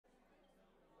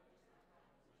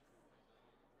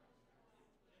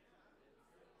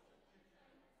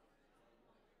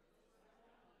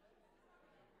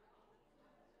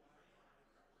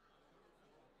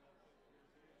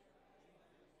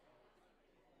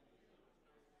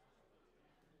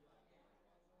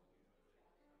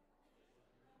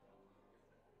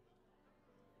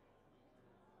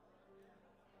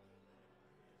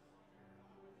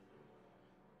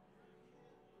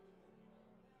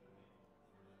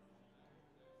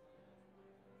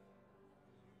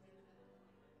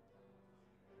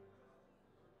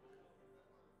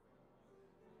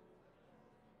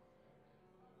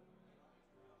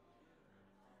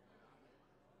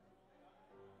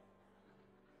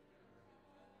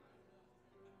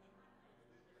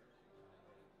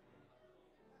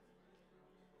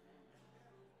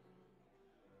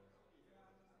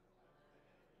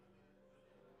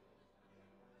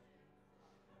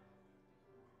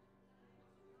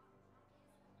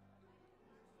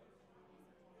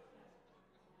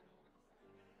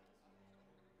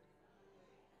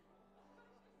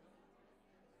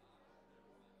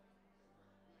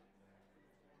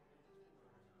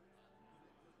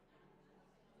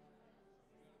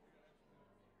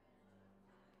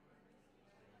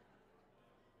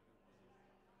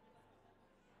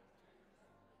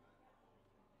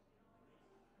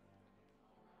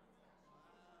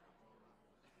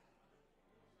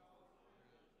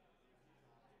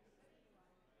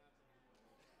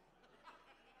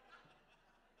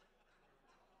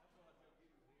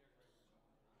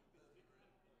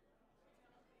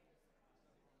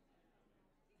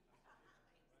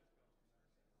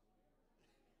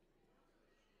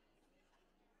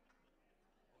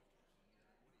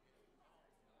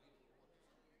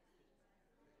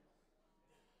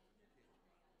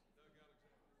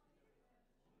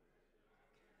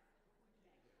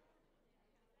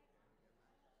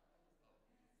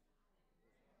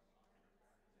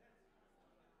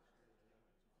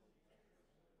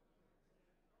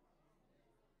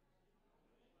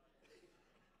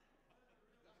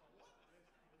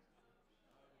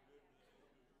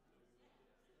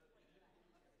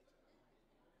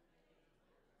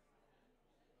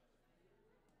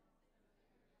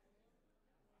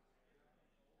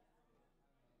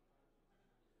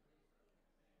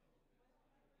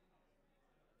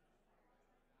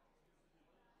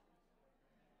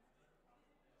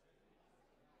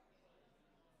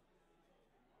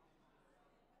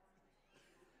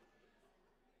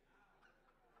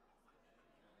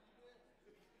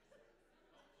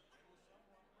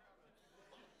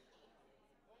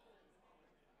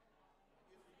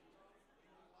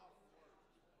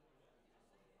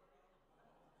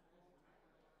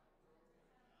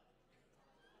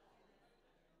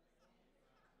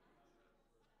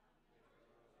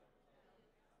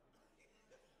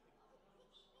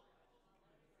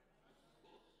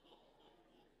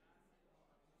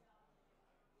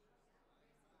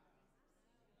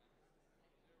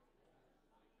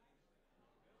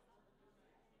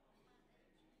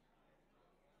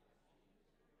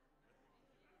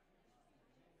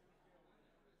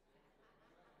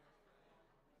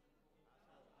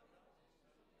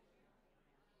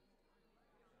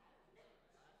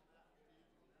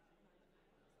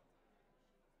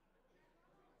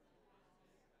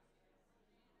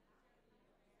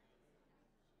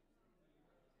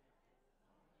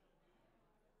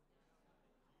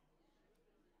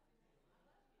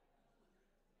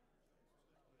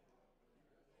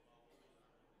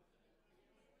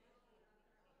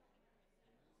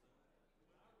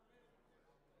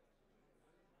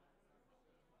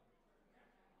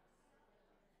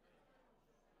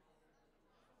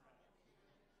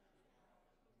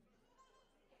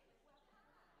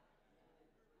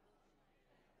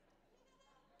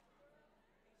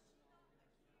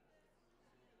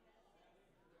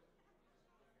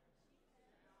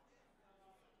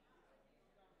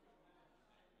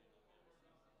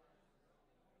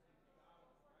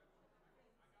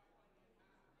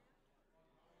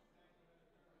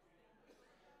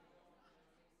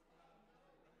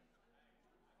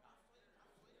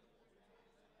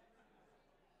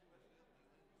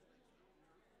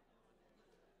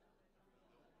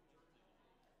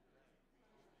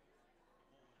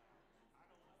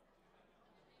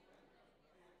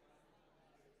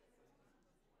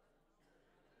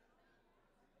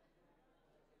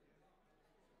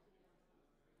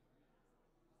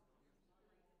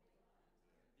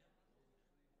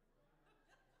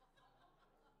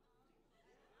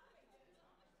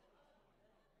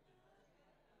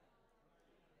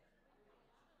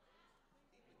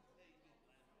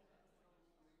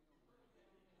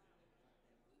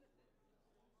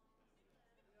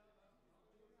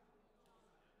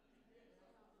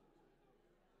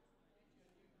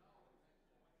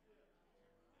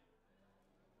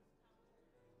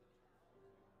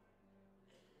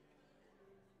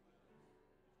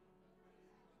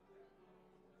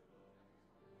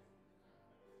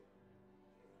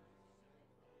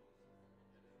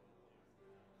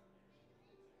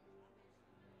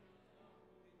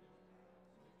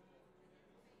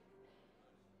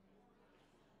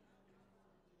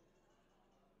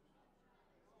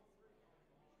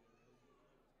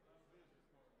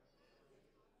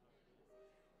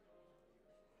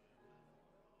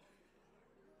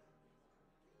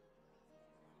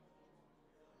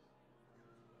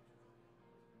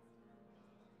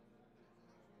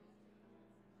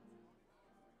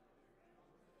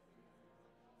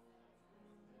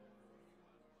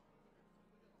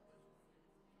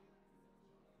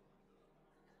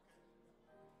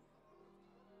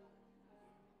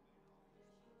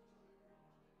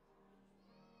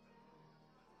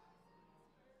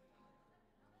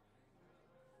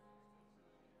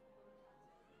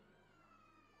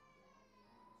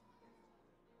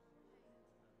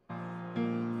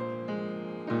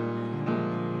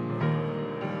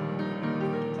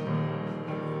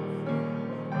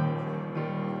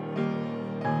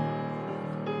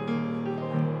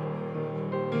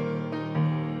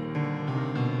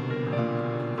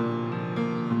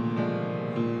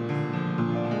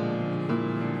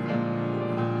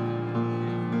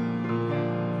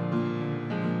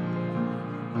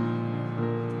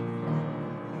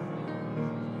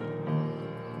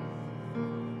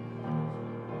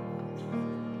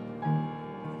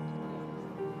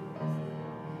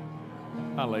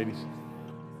Hi, ladies.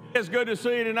 It's good to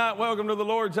see you tonight. Welcome to the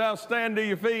Lord's house. Stand to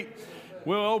your feet.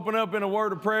 We'll open up in a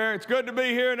word of prayer. It's good to be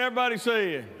here, and everybody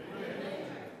see you.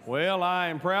 Well, I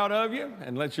am proud of you,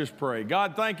 and let's just pray.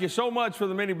 God, thank you so much for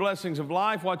the many blessings of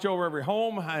life. Watch over every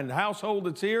home and household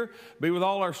that's here. Be with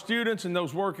all our students and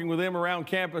those working with them around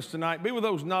campus tonight. Be with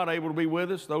those not able to be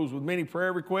with us, those with many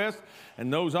prayer requests,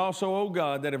 and those also, oh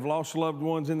God, that have lost loved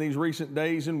ones in these recent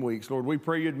days and weeks. Lord, we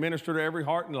pray you administer to every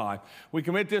heart and life. We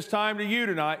commit this time to you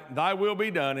tonight. Thy will be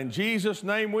done. In Jesus'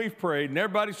 name we've prayed, and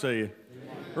everybody see you.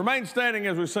 Amen. Remain standing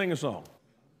as we sing a song.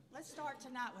 Let's start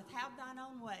tonight with Have Thine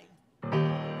Own Way.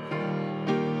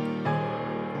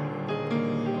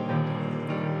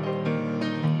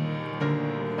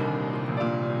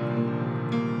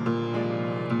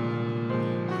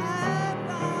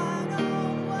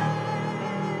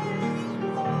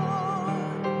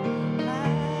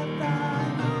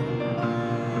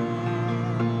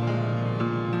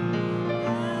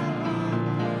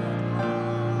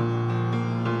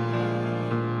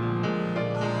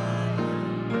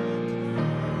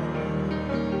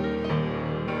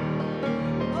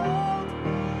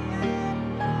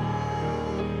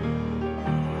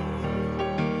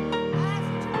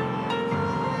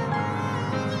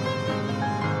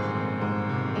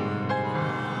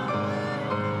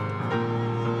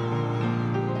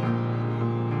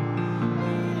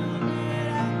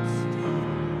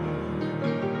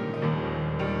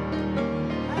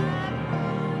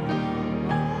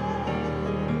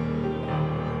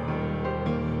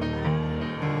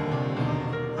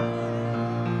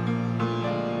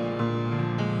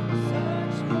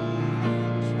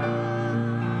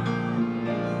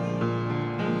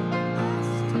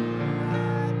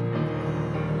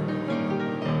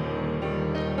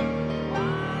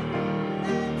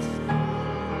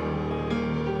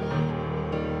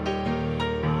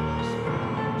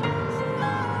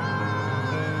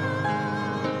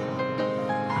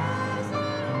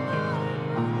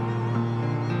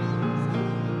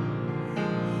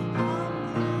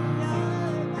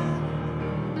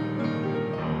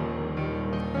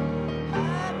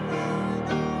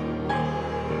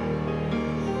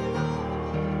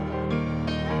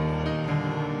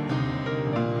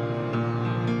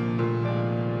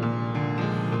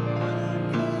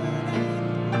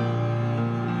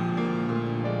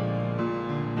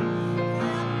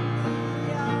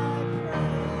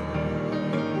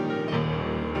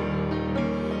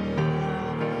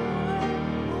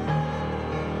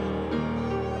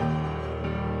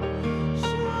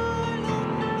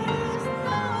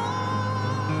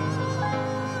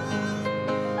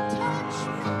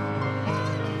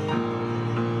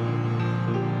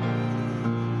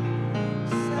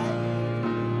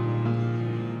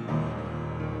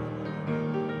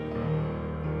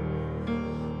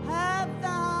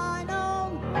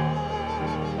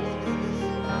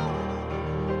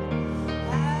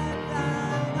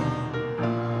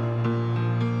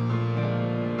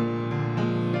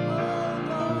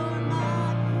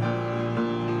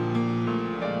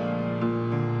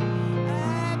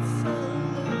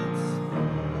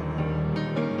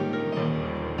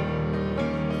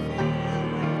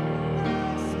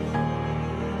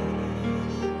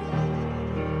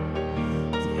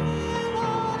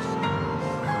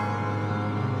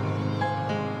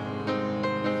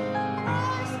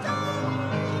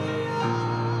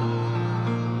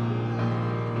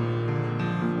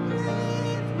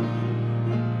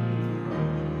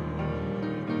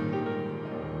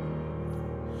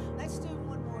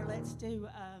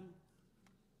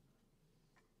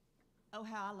 Oh,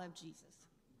 How I Love Jesus.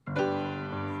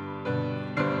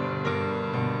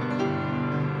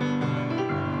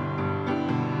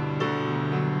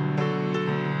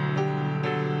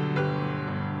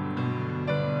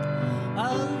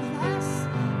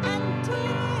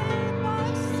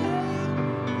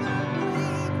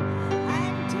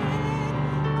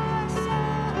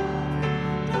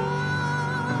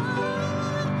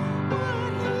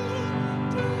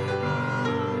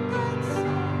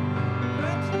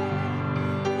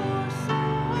 So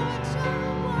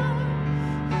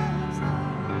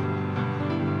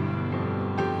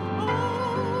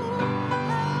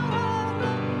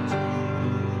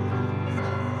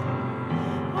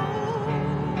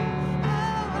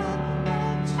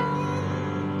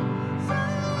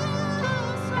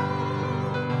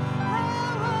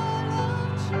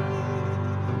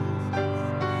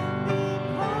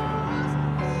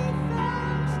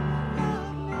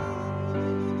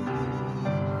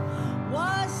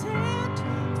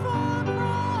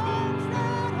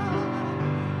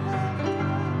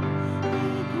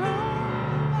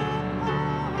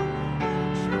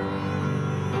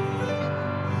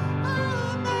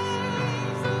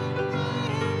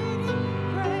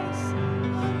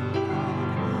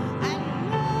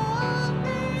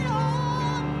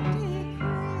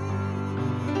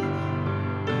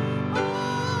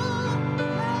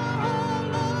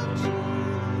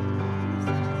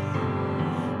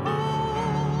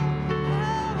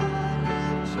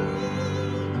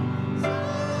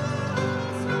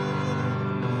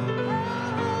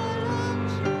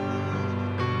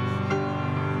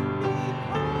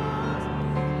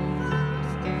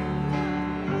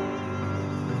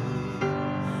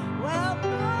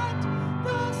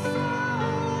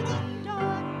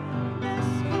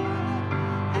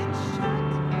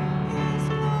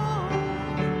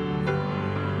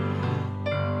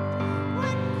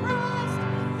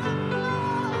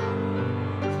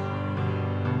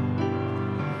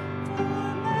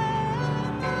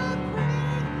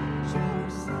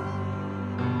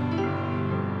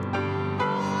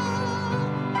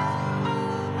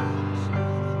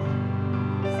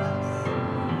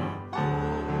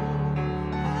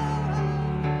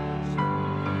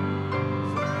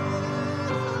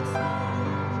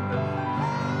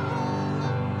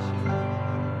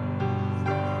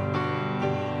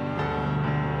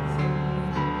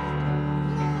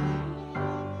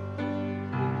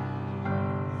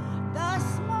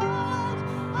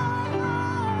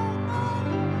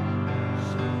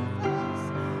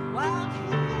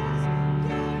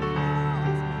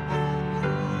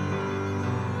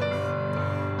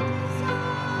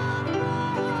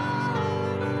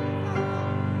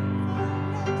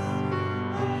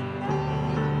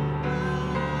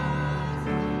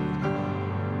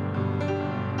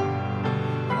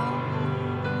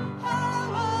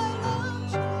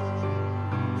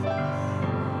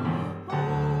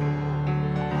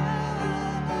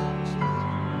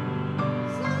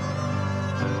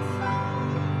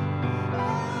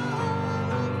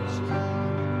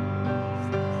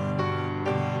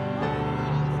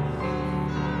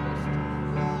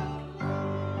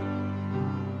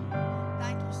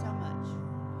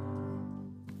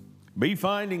be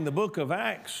finding the book of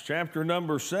Acts, chapter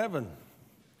number 7.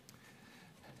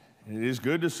 It is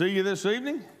good to see you this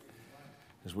evening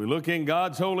as we look in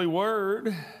God's holy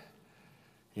word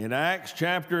in Acts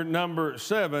chapter number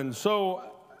 7. So,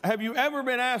 have you ever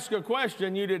been asked a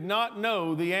question you did not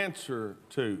know the answer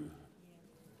to?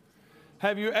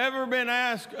 Have you ever been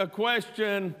asked a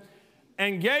question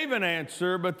and gave an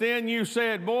answer, but then you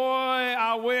said, boy,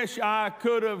 I wish I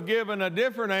could have given a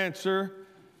different answer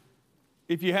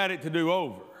if you had it to do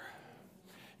over?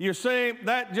 You see,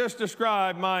 that just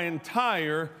described my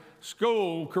entire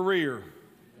school career.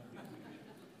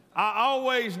 I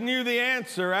always knew the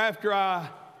answer after I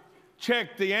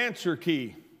checked the answer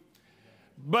key.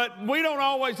 But we don't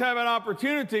always have an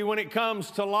opportunity when it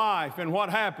comes to life and what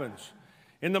happens.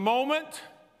 In the moment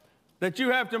that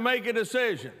you have to make a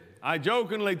decision, I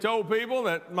jokingly told people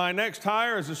that my next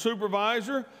hire as a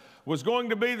supervisor was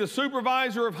going to be the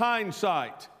supervisor of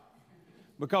hindsight,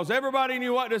 because everybody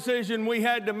knew what decision we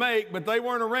had to make, but they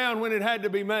weren't around when it had to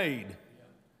be made.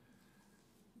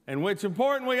 And it's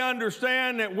important we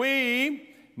understand that we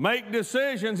make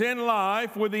decisions in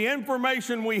life with the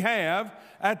information we have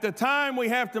at the time we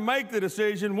have to make the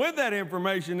decision with that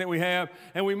information that we have,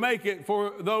 and we make it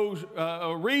for those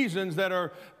reasons that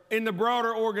are in the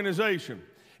broader organization.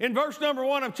 In verse number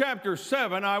 1 of chapter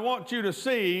 7, I want you to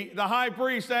see the high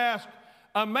priest asked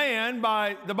a man,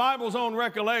 by the Bible's own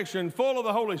recollection, full of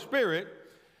the Holy Spirit,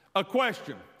 a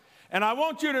question. And I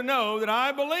want you to know that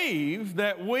I believe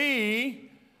that we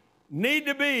need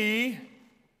to be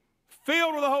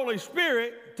filled with the Holy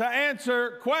Spirit to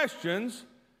answer questions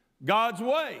God's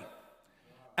way.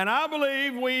 And I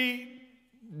believe we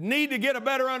need to get a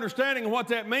better understanding of what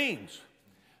that means.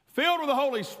 Filled with the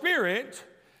Holy Spirit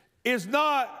is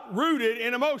not rooted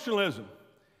in emotionalism.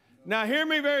 Now hear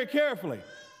me very carefully.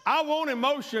 I want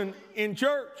emotion in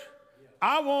church.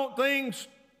 I want things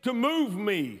to move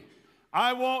me.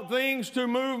 I want things to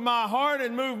move my heart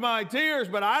and move my tears,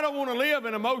 but I don't want to live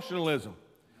in emotionalism.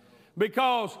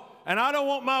 And I don't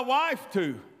want my wife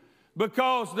to,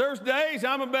 because there's days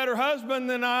I'm a better husband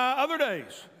than other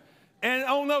days. And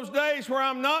on those days where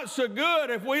I'm not so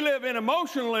good, if we live in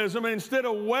emotionalism instead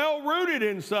of well-rooted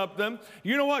in something,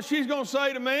 you know what she's going to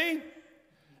say to me?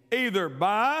 Either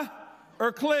bye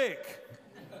or click.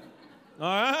 All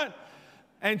right?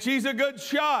 And she's a good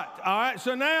shot. All right?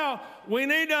 So now we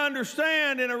need to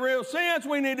understand, in a real sense,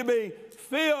 we need to be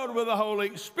filled with the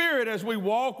Holy Spirit as we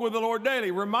walk with the Lord daily.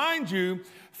 Remind you,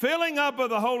 filling up of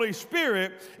the Holy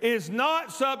Spirit is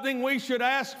not something we should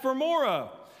ask for more of.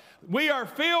 We are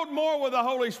filled more with the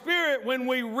Holy Spirit when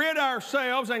we rid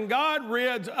ourselves, and God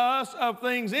rids us of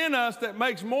things in us that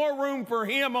makes more room for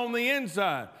Him on the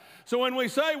inside. So when we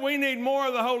say we need more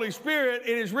of the Holy Spirit,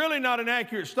 it is really not an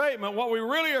accurate statement. What we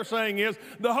really are saying is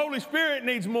the Holy Spirit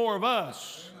needs more of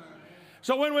us.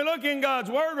 So when we look in God's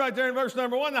Word right there in verse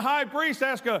number 1, the high priest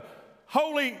asked a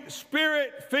Holy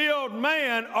Spirit-filled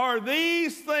man, are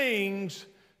these things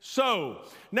so?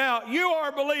 Now, you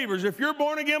are believers. If you're a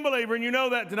born-again believer and you know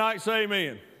that tonight, say amen.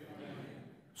 Amen.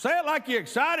 Say it like you're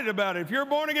excited about it. If you're a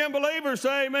born-again believer,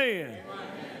 say amen. Amen.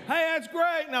 Hey, that's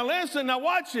great. Now listen, now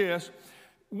watch this.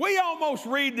 We almost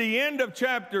read the end of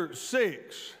chapter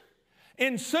 6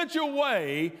 in such a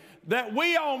way that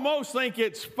we almost think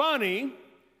it's funny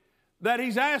that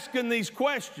he's asking these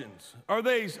questions, or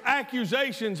these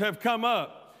accusations have come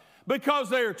up, because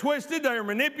they are twisted, they are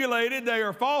manipulated, they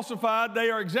are falsified,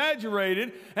 they are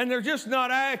exaggerated, and they're just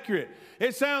not accurate.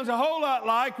 It sounds a whole lot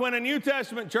like when a New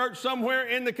Testament church somewhere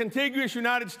in the contiguous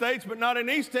United States, but not in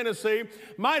East Tennessee,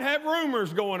 might have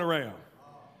rumors going around.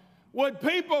 Would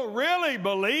people really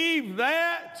believe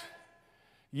that?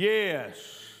 Yes.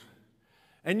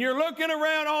 And you're looking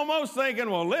around almost thinking,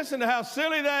 well, listen to how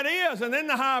silly that is. And then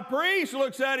the high priest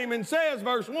looks at him and says,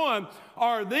 verse 1,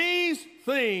 are these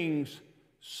things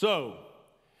so?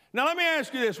 Now let me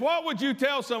ask you this. What would you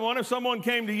tell someone if someone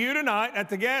came to you tonight at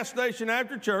the gas station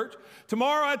after church,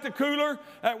 tomorrow at the cooler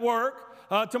at work,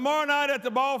 tomorrow night at the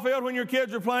ball field when your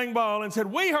kids are playing ball, and said,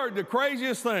 we heard the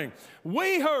craziest thing.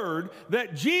 We heard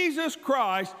that Jesus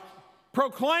Christ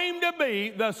proclaimed to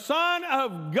be the Son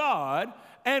of God,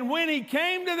 and when He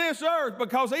came to this earth,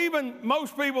 because even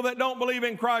most people that don't believe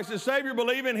in Christ as Savior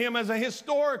believe in Him as a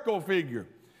historical figure.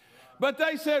 But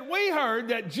they said, we heard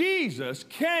that Jesus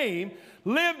came,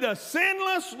 lived a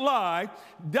sinless life,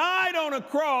 died on a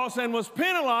cross, and was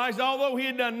penalized, although He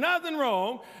had done nothing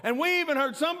wrong. And we even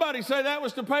heard somebody say that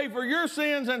was to pay for your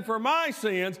sins and for my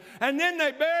sins. And then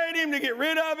they buried Him to get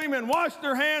rid of Him and washed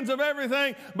their hands of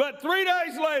everything. But 3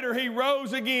 days later, He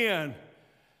rose again.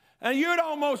 And you'd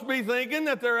almost be thinking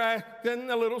that they're acting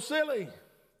a little silly.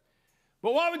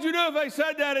 But what would you do if they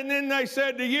said that and then they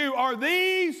said to you, are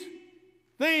these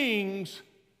things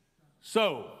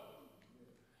so?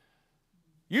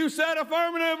 You said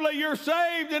affirmatively, you're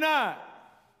saved tonight.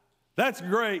 That's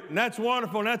great, and that's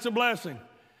wonderful, and that's a blessing.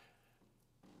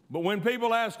 But when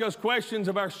people ask us questions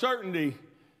of our certainty,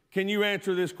 can you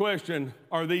answer this question,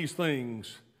 are these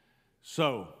things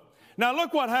so? Now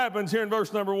look what happens here in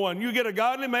verse number 1. You get a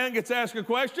godly man gets asked a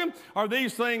question, are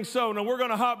these things so? Now we're going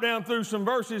to hop down through some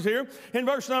verses here. In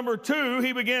verse number 2,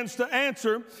 he begins to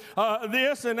answer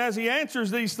this, and as he answers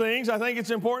these things, I think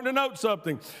it's important to note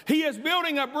something. He is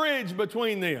building a bridge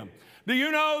between them. Do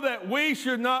you know that we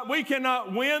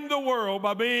cannot win the world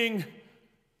by being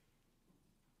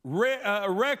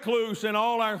recluse in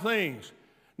all our things?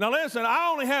 Now listen, I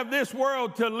only have this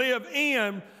world to live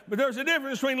in, but there's a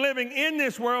difference between living in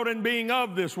this world and being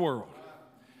of this world.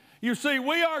 You see,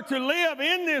 we are to live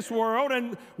in this world,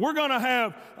 and we're going to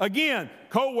have, again,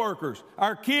 co-workers.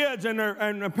 Our kids and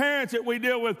the parents that we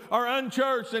deal with are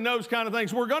unchurched and those kind of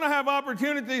things. We're going to have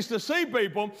opportunities to see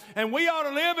people, and we ought to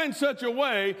live in such a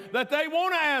way that they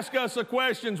want to ask us the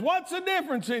questions. What's the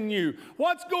difference in you?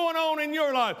 What's going on in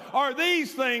your life? Are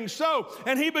these things so?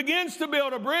 And he begins to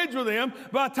build a bridge with them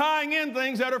by tying in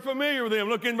things that are familiar with them.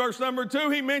 Look in verse number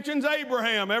 2. He mentions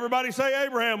Abraham. Everybody say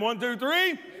Abraham. 1, 2,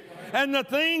 3. And the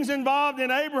things involved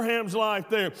in Abraham's life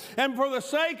there. And for the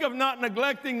sake of not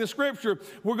neglecting the scripture,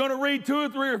 we're going to read 2 or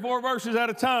 3 or 4 verses at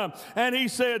a time. And he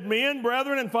said, men,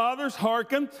 brethren, and fathers,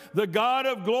 hearken. The God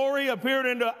of glory appeared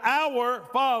unto our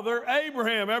father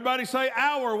Abraham. Everybody say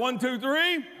our. 1, 2, 3.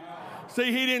 Our.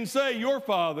 See, he didn't say your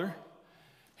father.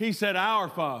 He said our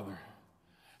father.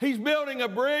 He's building a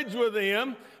bridge with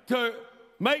them to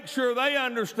make sure they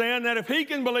understand that if he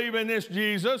can believe in this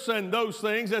Jesus and those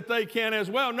things, that they can as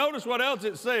well. Notice what else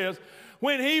it says.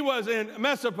 When he was in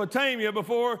Mesopotamia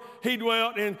before he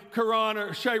dwelt in Charan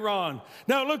or Sharon.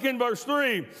 Now look in verse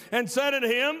 3. And said unto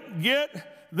him,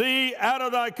 get thee out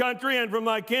of thy country and from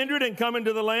thy kindred and come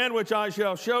into the land which I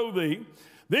shall show thee.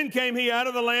 Then came he out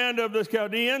of the land of the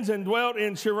Chaldeans and dwelt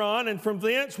in Sharon, and from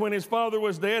thence, when his father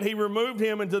was dead, he removed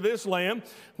him into this land,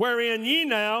 wherein ye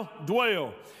now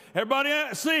dwell. Everybody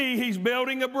see, he's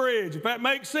building a bridge. If that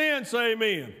makes sense, say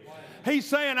amen. He's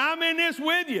saying, I'm in this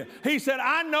with you. He said,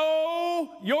 I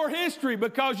know your history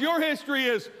because your history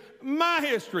is my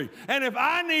history. And if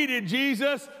I needed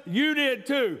Jesus, you did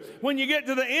too. When you get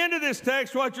to the end of this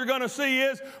text, what you're going to see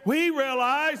is we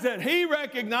realize that he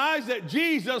recognized that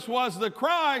Jesus was the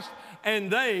Christ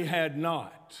and they had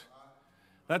not.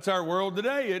 That's our world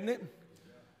today, isn't it?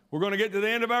 We're going to get to the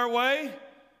end of our way,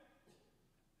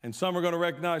 and some are going to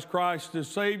recognize Christ as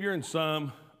Savior and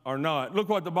some are not. Look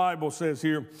what the Bible says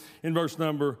here in verse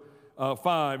number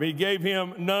 5. He gave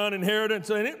him none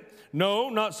inheritance in it. No,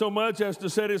 not so much as to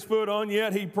set his foot on,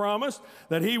 yet he promised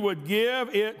that he would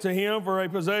give it to him for a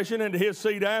possession and to his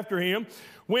seed after him,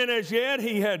 when as yet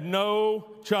he had no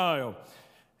child.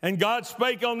 And God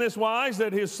spake on this wise,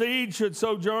 that his seed should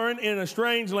sojourn in a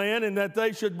strange land, and that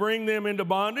they should bring them into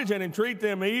bondage and entreat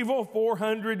them evil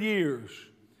 400 years.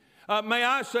 May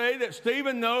I say that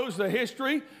Stephen knows the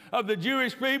history of the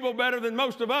Jewish people better than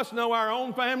most of us know our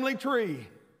own family tree.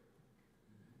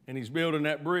 And he's building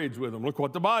that bridge with them. Look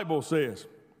what the Bible says.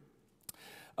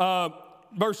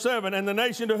 Verse 7, and the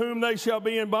nation to whom they shall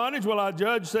be in bondage will I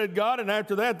judge, said God, and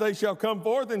after that they shall come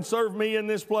forth and serve me in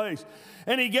this place.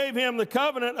 And he gave him the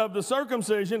covenant of the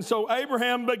circumcision, so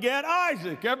Abraham begat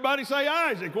Isaac. Everybody say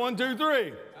Isaac. 1, 2,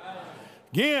 3.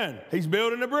 Again, he's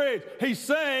building a bridge. He's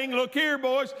saying, look here,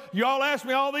 boys, y'all asked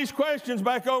me all these questions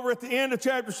back over at the end of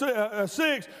chapter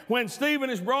 6 when Stephen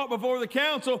is brought before the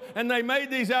council and they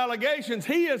made these allegations.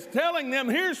 He is telling them,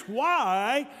 here's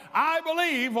why I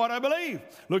believe what I believe.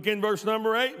 Look in verse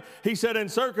number 8. He said, and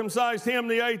circumcised him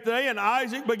the 8th day, and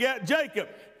Isaac begat Jacob.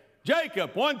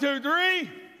 Jacob, 1, 2,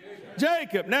 3.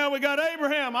 Jacob. Now we got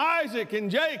Abraham, Isaac,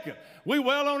 and Jacob. We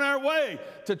well on our way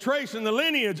to tracing the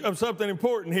lineage of something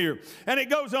important here. And it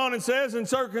goes on and says,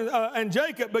 and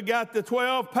Jacob begat the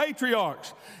 12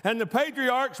 patriarchs. And the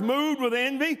patriarchs, moved with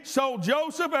envy, sold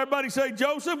Joseph. Everybody say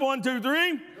Joseph. 1, 2,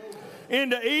 3.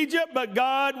 Into Egypt, but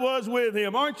God was with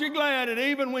him. Aren't you glad that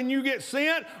even when you get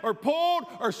sent or pulled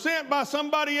or sent by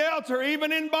somebody else or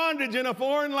even in bondage in a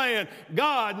foreign land,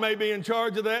 God may be in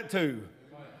charge of that too.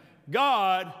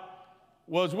 God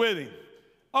was with him.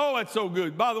 Oh, that's so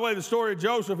good. By the way, the story of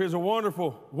Joseph is a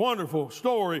wonderful, wonderful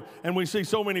story, and we see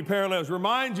so many parallels.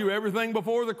 Remind you, everything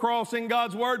before the cross in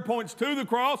God's Word points to the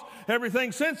cross.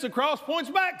 Everything since the cross points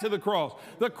back to the cross.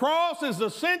 The cross is the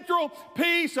central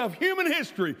piece of human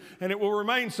history, and it will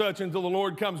remain such until the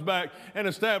Lord comes back and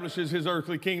establishes his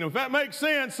earthly kingdom. If that makes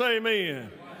sense, say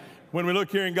amen. When we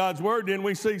look here in God's Word, then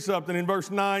we see something. In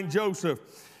verse 9, Joseph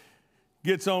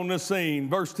gets on the scene.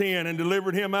 Verse 10, and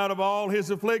delivered him out of all his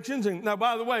afflictions. And now,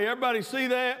 by the way, everybody see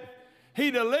that?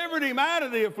 He delivered him out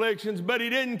of the afflictions, but he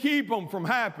didn't keep them from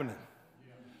happening.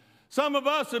 Some of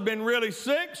us have been really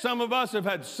sick. Some of us have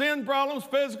had sin problems,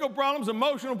 physical problems,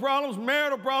 emotional problems,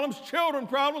 marital problems, children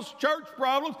problems, church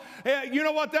problems. You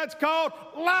know what that's called?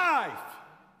 Life.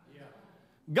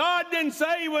 God didn't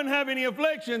say he wouldn't have any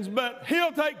afflictions, but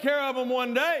he'll take care of them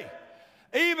one day.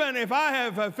 Even if I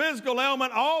have a physical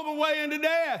ailment all the way into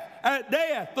death, at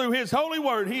death, through his holy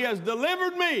word, he has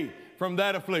delivered me from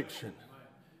that affliction.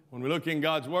 When we look in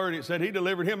God's word, it said he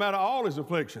delivered him out of all his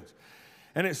afflictions.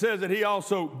 And it says that he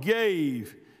also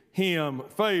gave him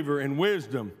favor and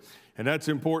wisdom. And that's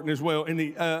important as well. In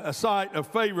the sight of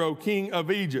Pharaoh, king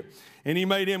of Egypt. And he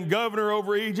made him governor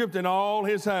over Egypt and all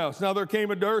his house. Now there came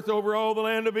a dearth over all the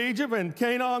land of Egypt and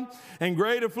Canaan, and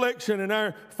great affliction, and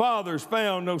our fathers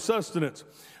found no sustenance.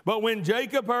 But when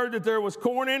Jacob heard that there was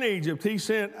corn in Egypt, he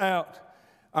sent out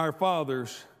our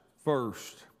fathers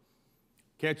first.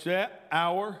 Catch that?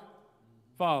 Our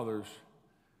fathers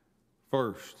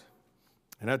first.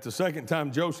 And at the second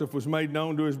time Joseph was made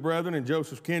known to his brethren, and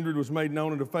Joseph's kindred was made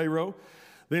known unto Pharaoh.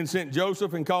 Then sent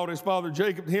Joseph and called his father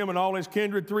Jacob to him and all his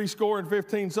kindred,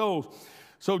 70 souls.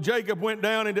 So Jacob went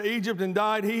down into Egypt and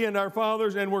died, he and our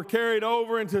fathers, and were carried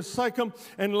over into Shechem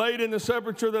and laid in the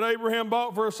sepulchre that Abraham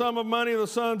bought for a sum of money, the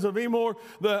sons of Emor,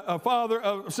 the father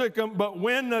of Shechem. But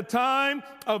when the time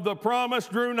of the promise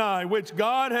drew nigh, which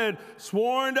God had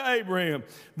sworn to Abraham,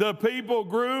 the people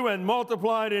grew and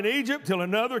multiplied in Egypt till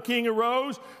another king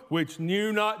arose, which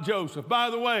knew not Joseph.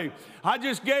 By the way, I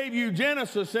just gave you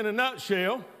Genesis in a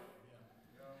nutshell,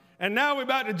 and now we're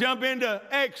about to jump into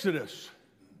Exodus.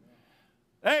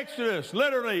 Exodus,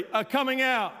 literally a coming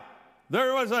out.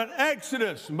 There was an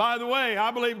Exodus. And by the way, I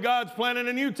believe God's planning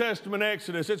a New Testament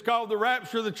Exodus. It's called the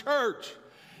rapture of the church.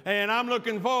 And I'm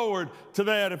looking forward to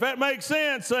that. If that makes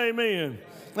sense, say amen.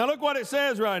 Now look what it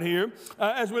says right here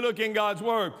as we look in God's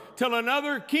word. Till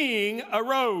another king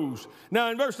arose. Now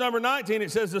in verse number 19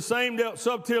 it says, the same dealt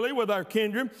subtilly with our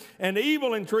kindred, and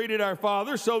evil entreated our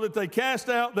fathers, so that they cast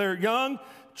out their young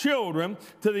children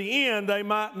to the end they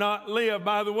might not live.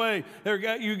 By the way,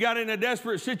 you got in a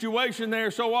desperate situation there.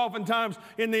 So oftentimes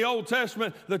in the Old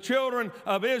Testament, the children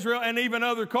of Israel and even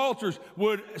other cultures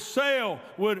would sell,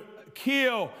 would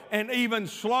kill, and even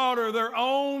slaughter their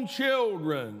own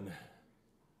children.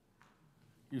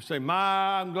 You say,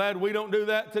 I'm glad we don't do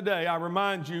that today. I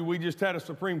remind you, we just had a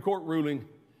Supreme Court ruling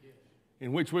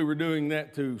in which we were doing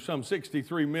that to some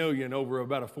 63 million over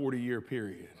about a 40-year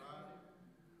period.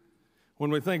 When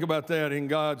we think about that in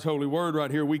God's holy word right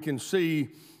here, we can see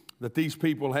that these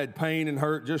people had pain and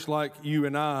hurt just like you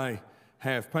and I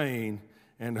have pain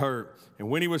and hurt.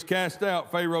 And when he was cast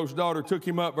out, Pharaoh's daughter took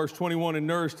him up, verse 21, and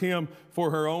nourished him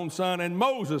for her own son. And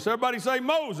Moses, everybody say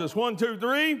Moses, 1, 2,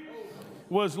 3,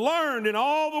 was learned in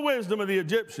all the wisdom of the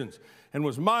Egyptians, and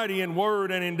was mighty in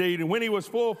word and in deed. And when he was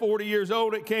full 40 years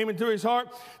old, it came into his heart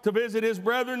to visit his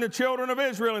brethren, the children of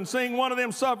Israel. And seeing one of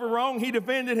them suffer wrong, he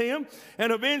defended him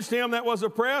and avenged him that was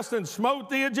oppressed, and smote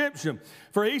the Egyptian.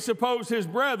 For he supposed his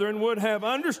brethren would have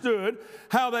understood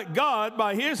how that God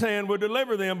by his hand would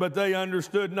deliver them, but they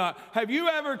understood not. Have you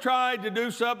ever tried to do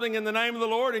something in the name of the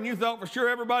Lord and you thought for sure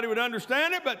everybody would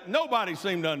understand it, but nobody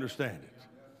seemed to understand it?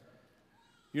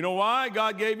 You know why?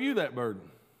 God gave you that burden.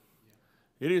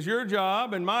 It is your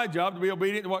job and my job to be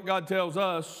obedient to what God tells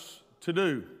us to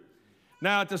do.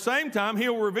 Now, at the same time,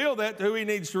 he'll reveal that to who he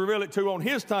needs to reveal it to on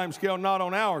his time scale, not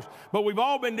on ours. But we've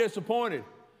all been disappointed.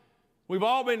 We've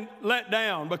all been let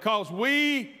down because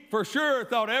we, for sure,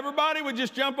 thought everybody would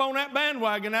just jump on that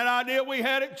bandwagon, that idea we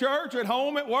had at church, at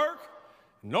home, at work.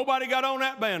 Nobody got on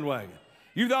that bandwagon.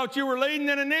 You thought you were leading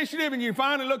an initiative and you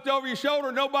finally looked over your shoulder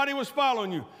and nobody was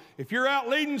following you. If you're out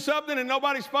leading something and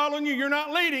nobody's following you, you're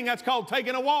not leading. That's called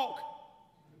taking a walk.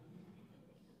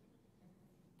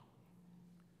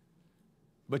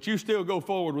 But you still go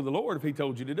forward with the Lord if he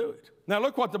told you to do it. Now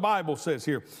look what the Bible says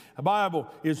here. The Bible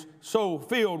is so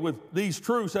filled with these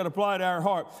truths that apply to our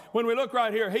heart. When we look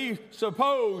right here, he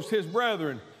supposed his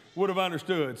brethren would have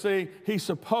understood. See, he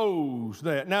supposed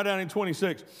that. Now down in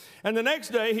 26. And the next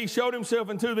day he showed himself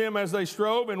unto them as they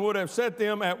strove, and would have set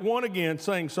them at one again,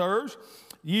 saying, Sirs,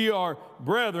 ye are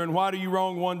brethren, why do you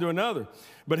wrong one to another?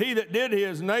 But he that did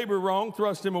his neighbor wrong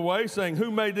thrust him away, saying,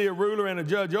 Who made thee a ruler and a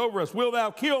judge over us? Wilt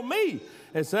thou kill me,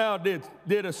 as thou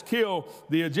didst kill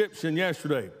the Egyptian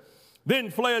yesterday? Then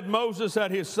fled Moses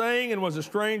at his saying, and was a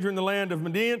stranger in the land of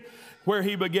Midian, where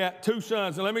he begat 2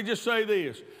 sons. And let me just say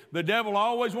this. The devil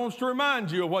always wants to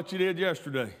remind you of what you did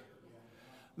yesterday.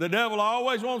 the devil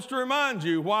always wants to remind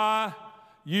you why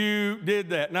you did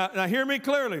that. Now hear me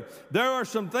clearly. There are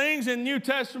some things in New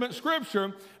Testament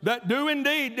Scripture that do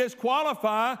indeed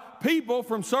disqualify people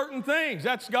from certain things.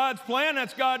 That's God's plan.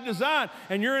 That's God's design.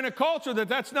 And you're in a culture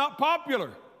that's not popular.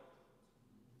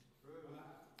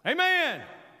 Amen.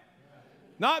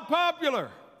 Not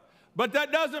popular. But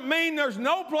that doesn't mean there's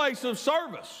no place of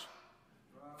service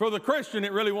for the Christian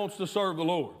that really wants to serve the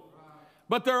Lord.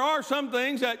 But there are some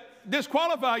things that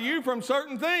disqualify you from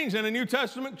certain things in a New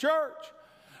Testament church.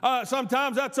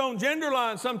 Sometimes that's on gender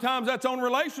lines. Sometimes that's on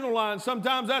relational lines.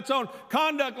 Sometimes that's on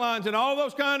conduct lines and all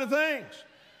those kind of things.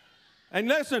 And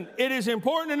listen, it is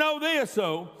important to know this,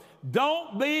 though.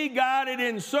 Don't be guided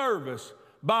in service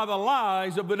by the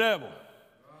lies of the devil.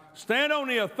 Stand on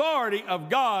the authority of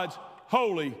God's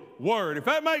holy word. If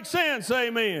that makes sense, say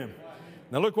amen.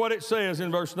 Now look what it says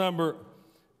in verse number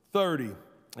 30.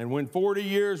 And when 40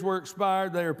 years were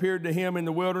expired, there appeared to him in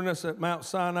the wilderness at Mount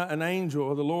Sinai an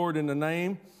angel of the Lord in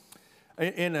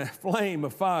a flame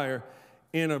of fire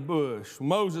in a bush.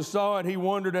 Moses saw it, he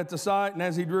wondered at the sight, and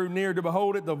as he drew near to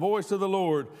behold it, the voice of the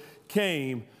Lord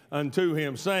came unto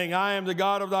him, saying, I am the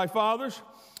God of thy fathers,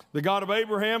 the God of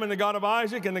Abraham and the God of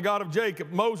Isaac and the God of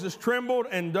Jacob. Moses trembled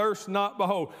and durst not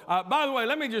behold. By the way,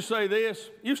 let me just say this.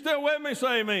 You still with me?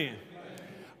 Say amen.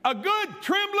 A good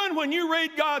trembling when you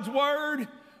read God's word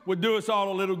would do us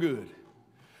all a little good.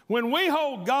 When we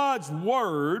hold God's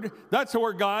word, that's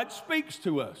where God speaks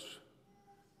to us.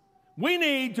 We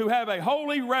need to have a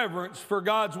holy reverence for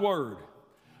God's word.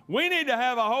 We need to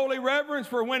have a holy reverence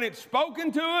for when it's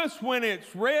spoken to us, when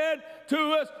it's read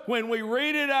to us, when we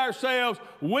read it ourselves.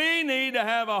 We need to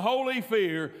have a holy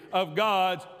fear of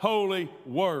God's holy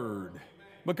word.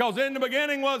 Because in the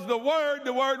beginning was the Word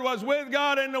was with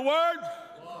God, and the Word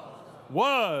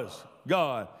was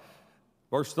God.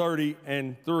 Verse 30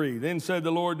 and 3. Then said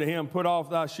the Lord to him, put off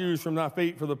thy shoes from thy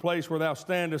feet, for the place where thou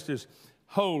standest is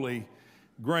holy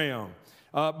ground.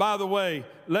 By the way,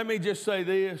 let me just say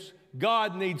this.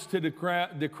 God needs to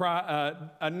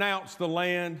announce the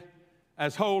land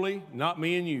as holy, not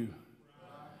me and you.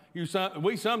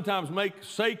 We sometimes make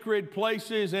sacred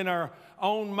places in our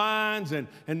own minds and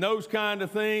those kind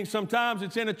of things. Sometimes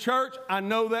it's in a church. I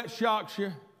know that shocks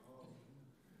you.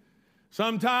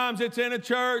 Sometimes it's in a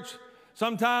church.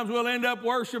 Sometimes we'll end up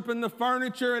worshiping the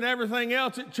furniture and everything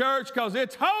else at church because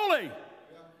it's holy.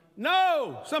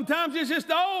 No, sometimes it's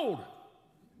just old.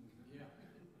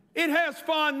 It has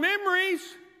fond memories.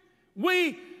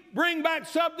 We bring back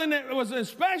something that was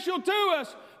special to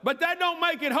us, but that don't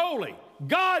make it holy.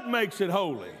 God makes it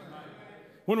holy.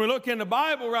 When we look in the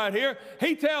Bible right here,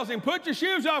 he tells him, put your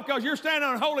shoes off because you're standing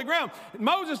on holy ground.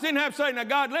 Moses didn't have to say, now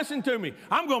God, listen to me.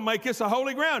 I'm going to make this a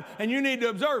holy ground, and you need to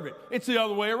observe it. It's the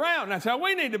other way around. That's how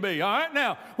we need to be, all right?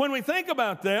 Now, when we think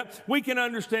about that, we can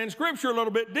understand Scripture a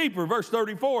little bit deeper. Verse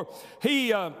 34,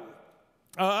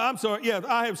 I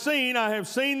have seen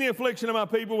the affliction of my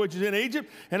people which is in Egypt,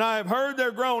 and I have heard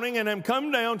their groaning, and am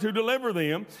come down to deliver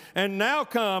them. And now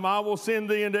come, I will send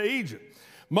thee into Egypt.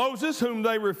 Moses, whom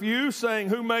they refused, saying,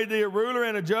 who made thee a ruler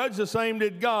and a judge? The same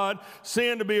did God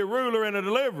send to be a ruler and a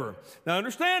deliverer. Now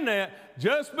understand that,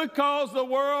 just because the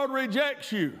world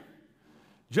rejects you,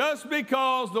 just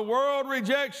because the world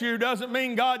rejects you doesn't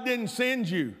mean God didn't send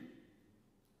you.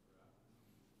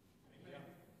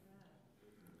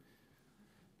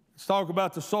 Let's talk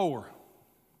about the sower.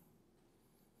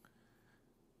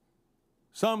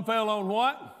 Some fell on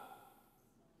what?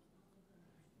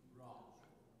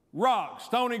 Rocks,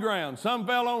 stony ground. Some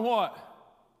fell on what?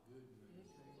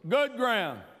 Good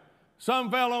ground.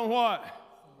 Some fell on what?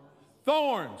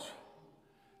 Thorns.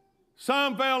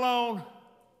 Some fell on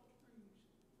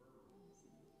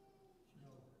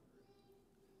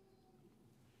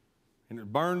and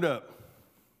it burned up.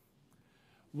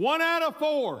 1 out of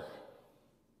 4.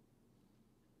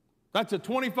 That's a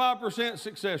 25%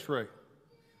 success rate.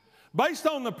 Based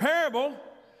on the parable,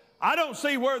 I don't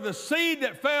see where the seed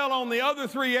that fell on the other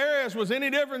 3 areas was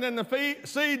any different than the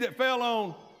seed that fell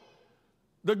on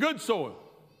the good soil.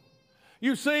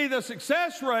 You see, the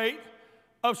success rate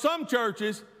of some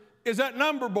churches is that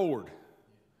number board.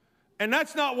 And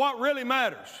that's not what really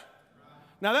matters.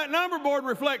 Now, that number board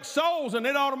reflects souls, and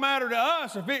it ought to matter to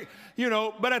us.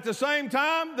 But at the same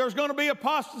time, there's going to be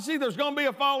apostasy. There's going to be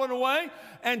a falling away.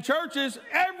 And churches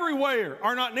everywhere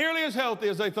are not nearly as healthy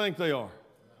as they think they are.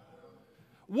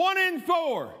 1 in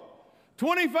 4,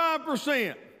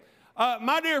 25%.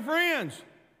 My dear friends,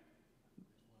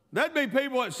 that'd be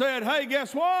people that said, hey,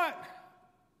 guess what?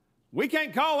 We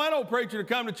can't call that old preacher to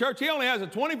come to church. He only has a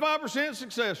 25%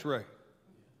 success rate.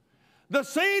 The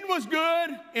seed was good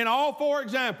in all 4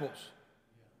 examples.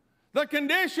 The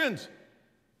conditions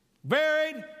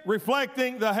varied,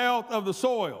 reflecting the health of the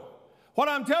soil. What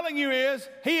I'm telling you is,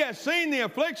 he has seen the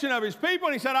affliction of his people,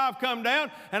 and he said, I've come down,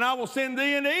 and I will send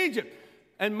thee into Egypt.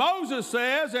 And Moses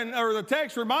says, or the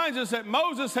text reminds us that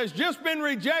Moses has just been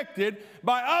rejected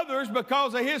by others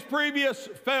because of his previous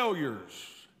failures.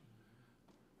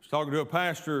 I was talking to a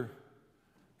pastor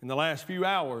in the last few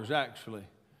hours, actually.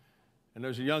 And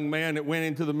there's a young man that went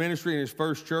into the ministry in his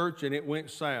first church, and it went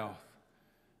south.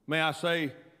 May I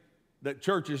say that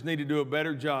churches need to do a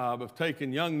better job of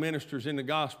taking young ministers in the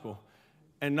gospel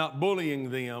and not bullying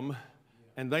them,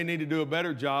 and they need to do a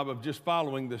better job of just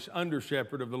following this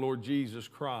under-shepherd of the Lord Jesus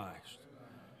Christ.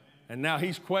 And now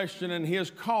he's questioning his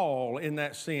call in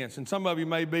that sense. And some of you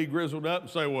may be grizzled up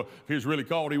and say, well, if he was really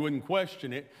called, he wouldn't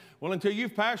question it. Well, until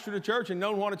you've pastored a church and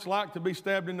known what it's like to be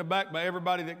stabbed in the back by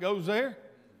everybody that goes there,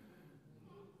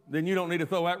 then you don't need to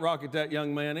throw that rock at that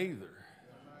young man either.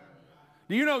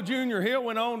 Do you know Junior Hill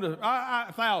went on to,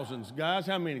 thousands, guys,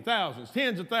 how many? Thousands,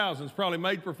 tens of thousands probably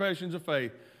made professions of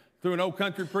faith through an old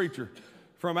country preacher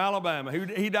from Alabama.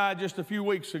 He died just a few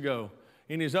weeks ago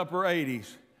in his upper 80s.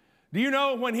 Do you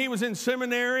know when he was in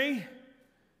seminary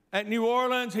at New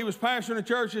Orleans, he was pastoring a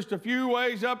church just a few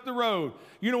ways up the road.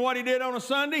 You know what he did on a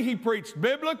Sunday? He preached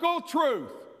biblical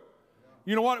truth.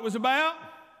 You know what it was about?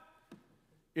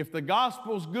 If the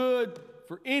gospel's good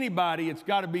for anybody, it's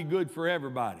got to be good for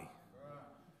everybody.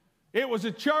 It was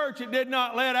a church that did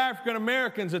not let African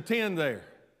Americans attend there.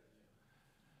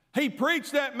 He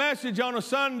preached that message on a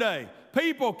Sunday.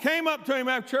 People came up to him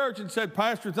after church and said,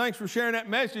 Pastor, thanks for sharing that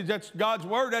message. That's God's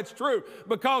word. That's true.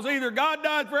 Because either God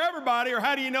died for everybody, or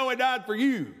how do you know he died for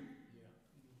you?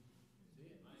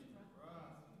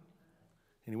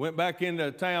 And he went back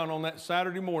into town on that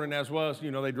Saturday morning, as was,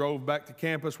 they drove back to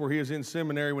campus where he was in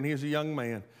seminary when he was a young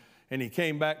man. And he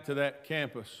came back to that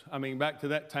back to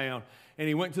that town. And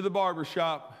he went to the barber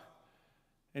shop,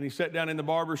 and he sat down in the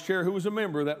barber's chair, who was a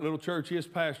member of that little church he is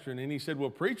pastoring. And he said, well,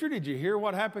 preacher, did you hear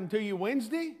what happened to you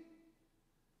Wednesday?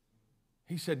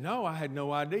 He said, no, I had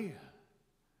no idea.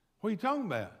 What are you talking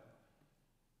about?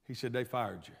 He said, they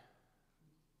fired you.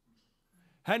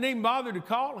 Hadn't even bothered to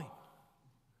call him.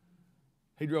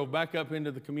 He drove back up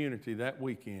into the community that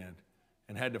weekend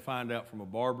and had to find out from a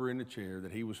barber in the chair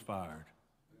that he was fired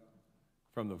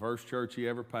from the first church he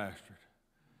ever pastored.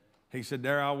 He said,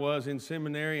 there I was in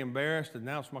seminary, embarrassed,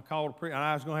 announced my call to preach, and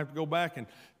I was going to have to go back and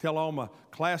tell all my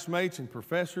classmates and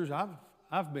professors,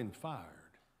 I've been fired.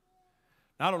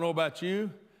 Now, I don't know about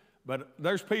you, but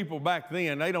there's people back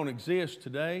then, they don't exist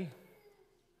today,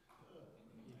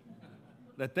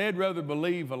 that they'd rather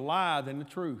believe a lie than the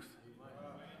truth.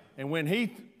 And when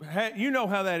you know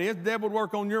how that is, the devil would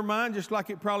work on your mind just like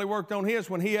it probably worked on his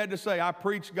when he had to say, I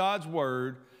preached God's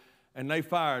word, and they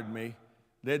fired me.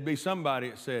 There'd be somebody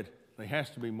that said, there has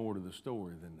to be more to the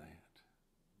story than that.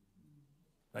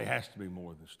 There has to be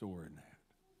more to the story than that.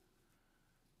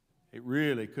 It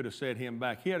really could have set him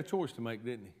back. He had a choice to make,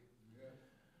 didn't he?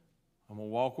 I'm going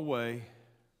to walk away.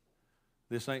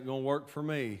 This ain't going to work for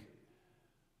me.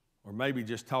 Or maybe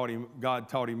just God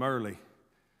taught him early.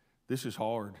 This is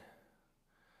hard.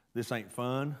 This ain't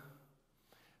fun.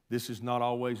 This is not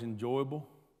always enjoyable.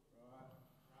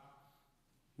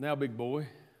 Now, big boy,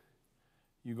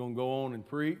 you going to go on and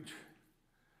preach,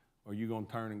 or you going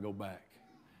to turn and go back?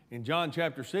 In John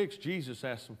chapter 6, Jesus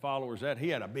asked some followers that. He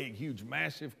had a big, huge,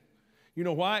 massive, you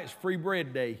know why? It's free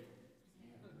bread day.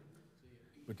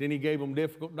 But then he gave them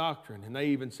difficult doctrine, and they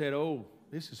even said, oh,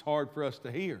 this is hard for us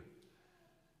to hear.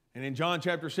 And in John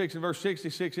chapter 6 and verse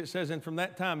 66, it says, and from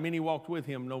that time many walked with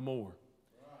him no more.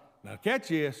 Now catch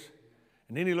this.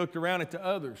 And then he looked around at the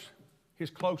others, his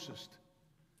closest,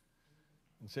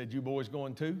 and said, you boys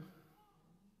going too?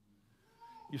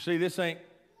 You see, this ain't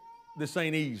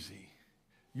easy.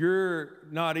 You're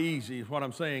not easy is what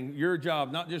I'm saying. Your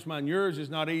job, not just mine, yours is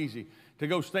not easy. To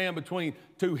go stand between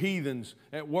two heathens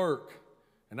at work.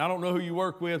 And I don't know who you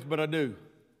work with, but I do.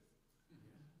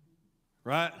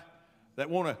 Right? That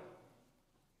want to,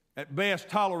 at best,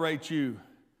 tolerate you.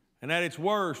 And at its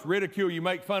worst, ridicule you,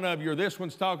 make fun of you. Or this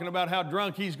one's talking about how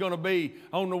drunk he's going to be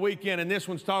on the weekend. And this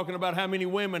one's talking about how many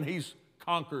women he's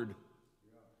conquered.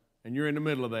 And you're in the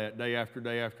middle of that day after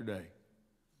day after day.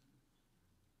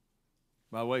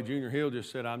 By the way, Junior Hill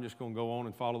just said, I'm just going to go on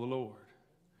and follow the Lord.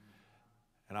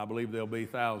 And I believe there'll be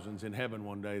thousands in heaven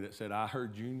one day that said, I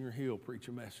heard Junior Hill preach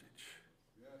a message.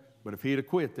 But if he'd have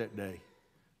quit that day,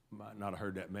 might not have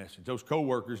heard that message. Those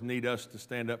co-workers need us to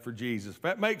stand up for Jesus. If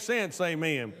that makes sense,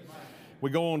 amen. We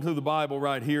go on to the Bible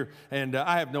right here, and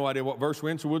I have no idea what verse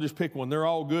we're in, so we'll just pick one. They're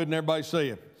all good, and everybody say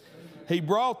it. He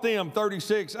brought them,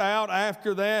 36, out.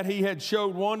 After that, he had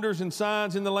showed wonders and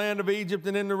signs in the land of Egypt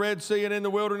and in the Red Sea and in the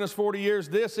wilderness 40 years.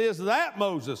 This is that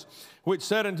Moses, which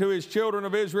said unto his children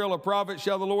of Israel, a prophet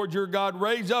shall the Lord your God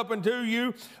raise up unto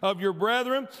you of your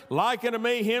brethren, like unto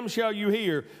me, him shall you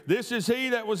hear. This is he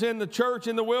that was in the church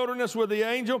in the wilderness with the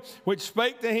angel, which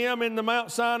spake to him in the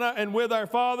Mount Sinai, and with our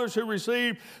fathers who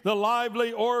received the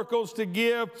lively oracles to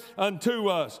give unto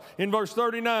us. In verse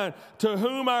 39, to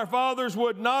whom our fathers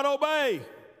would not obey,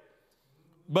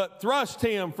 but thrust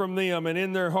him from them, and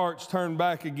in their hearts turned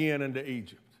back again into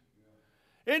Egypt.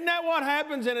 Isn't that what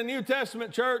happens in a New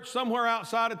Testament church somewhere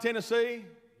outside of Tennessee?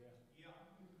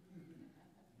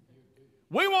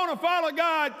 We want to follow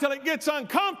God till it gets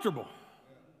uncomfortable.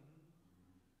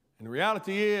 And the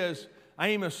reality is,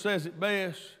 Amos says it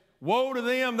best, woe to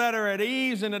them that are at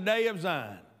ease in the day of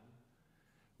Zion.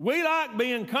 We like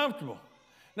being comfortable.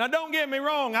 Now don't get me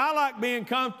wrong, I like being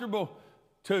comfortable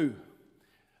too.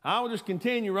 I will just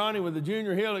continue, Ronnie, with the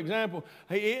Junior Hill example.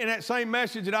 In that same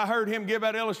message that I heard him give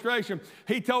that illustration,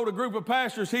 he told a group of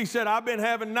pastors, he said, I've been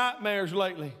having nightmares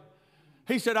lately.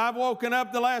 He said, I've woken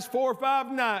up the last 4 or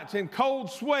 5 nights in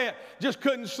cold sweat, just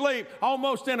couldn't sleep,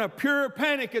 almost in a pure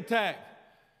panic attack.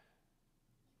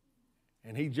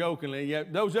 And he jokingly, yeah,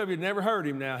 those of you that never heard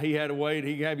him now, he had a way,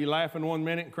 he'd have you laughing 1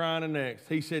 minute and crying the next.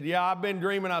 He said, yeah, I've been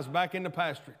dreaming I was back in the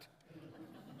pastorate.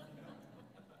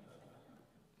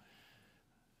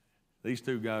 These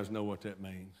 2 guys know what that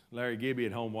means. Larry Gibby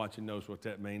at home watching knows what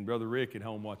that means. Brother Rick at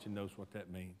home watching knows what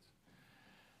that means.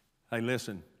 Hey,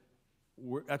 listen,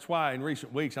 that's why in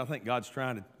recent weeks I think God's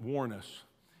trying to warn us.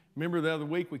 Remember the other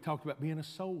week we talked about being a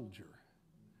soldier.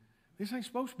 This ain't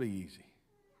supposed to be easy.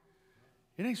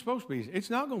 It ain't supposed to be easy.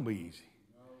 It's not going to be easy.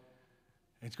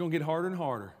 It's going to get harder and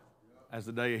harder as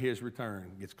the day of his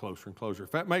return gets closer and closer.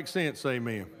 If that makes sense, say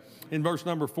amen. In verse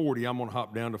number 40, I'm going to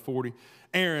hop down to 40.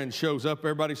 Aaron shows up.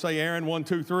 Everybody say Aaron, 1,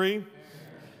 2, 3. Aaron.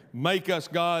 Make us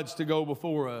gods to go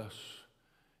before us.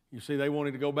 You see, they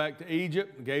wanted to go back to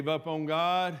Egypt and gave up on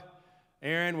God.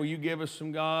 Aaron, will you give us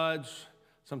some gods?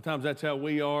 Sometimes that's how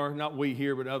we are. Not we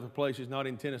here, but other places, not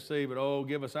in Tennessee. But, oh,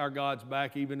 give us our gods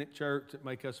back, even at church, that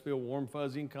make us feel warm,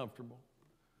 fuzzy, and comfortable.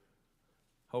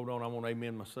 Hold on, I want to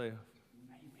amen myself.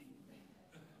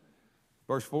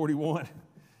 Verse 41,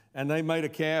 and they made a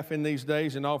calf in these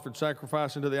days and offered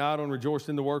sacrifice unto the idol and rejoiced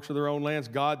in the works of their own lands.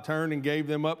 God turned and gave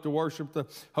them up to worship the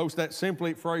host. That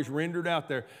simply phrase rendered out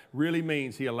there really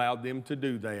means he allowed them to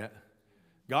do that.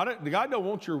 God don't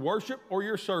want your worship or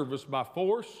your service by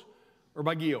force or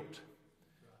by guilt.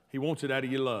 He wants it out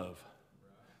of your love.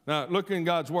 Now, look in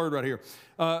God's word right here.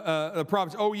 The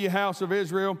prophets, O ye house of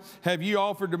Israel, have ye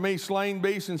offered to me slain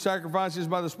beasts and sacrifices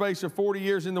by the space of 40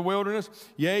 years in the wilderness?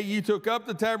 Yea, ye took up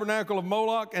the tabernacle of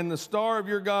Moloch and the star of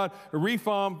your God,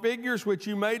 Rephaim, figures which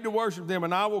you made to worship them,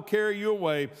 and I will carry you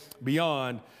away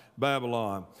beyond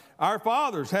Babylon. Our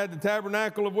fathers had the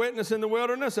tabernacle of witness in the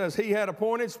wilderness, as he had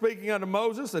appointed, speaking unto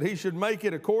Moses, that he should make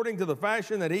it according to the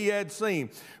fashion that he had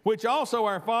seen, which also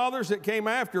our fathers that came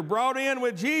after brought in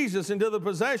with Jesus into the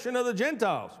possession of the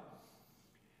Gentiles.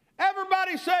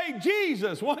 Everybody say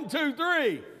Jesus. 1, 2,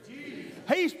 3. Jesus.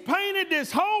 He's painted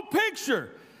this whole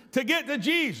picture to get to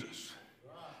Jesus.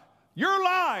 Your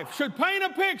life should paint a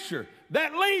picture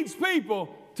that leads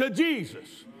people to Jesus.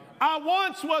 I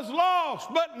once was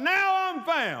lost, but now I'm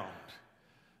found.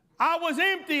 I was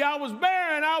empty, I was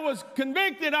barren, I was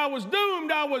convicted, I was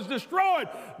doomed, I was destroyed,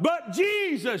 but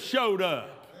Jesus showed up.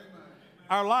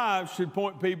 Our lives should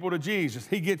point people to Jesus.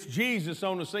 He gets Jesus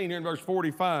on the scene here in verse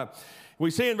 45. We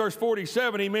see in verse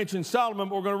 47, he mentions Solomon,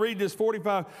 but we're going to read this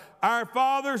 45. Our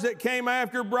fathers that came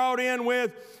after brought in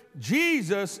with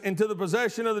Jesus into the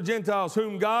possession of the Gentiles,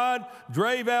 whom God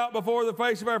drave out before the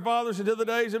face of our fathers until the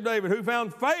days of David, who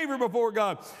found favor before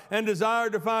God and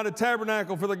desired to find a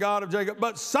tabernacle for the God of Jacob.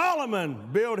 But Solomon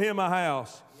built him a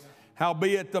house,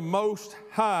 howbeit the Most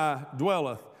High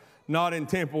dwelleth not in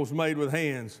temples made with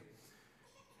hands.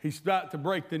 He's about to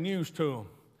break the news to him.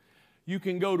 You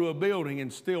can go to a building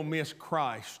and still miss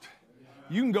Christ.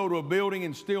 You can go to a building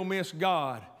and still miss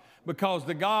God, because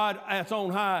the God that's on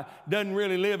high doesn't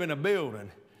really live in a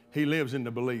building. He lives in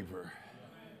the believer.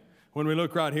 When we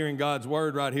look right here in God's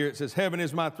word right here, it says, heaven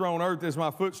is my throne, earth is my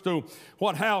footstool.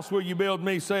 What house will you build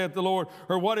me, saith the Lord?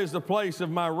 Or what is the place of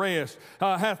my rest?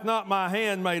 Hath not my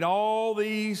hand made all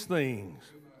these things?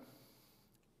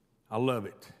 I love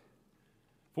it.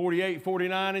 48,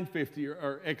 49, and 50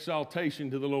 are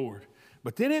exaltation to the Lord.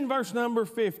 But then in verse number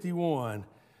 51,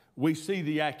 we see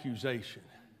the accusation.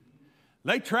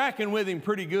 They tracking with him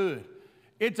pretty good.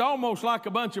 It's almost like a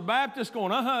bunch of Baptists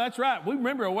going, that's right. We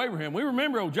remember old Abraham. We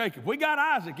remember old Jacob. We got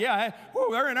Isaac. Yeah,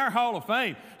 they're in our Hall of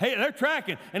Fame. Hey, they're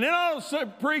tracking. And then all of a sudden,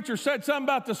 the preacher said something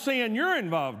about the sin you're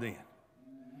involved in.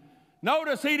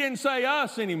 Notice he didn't say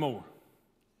us anymore.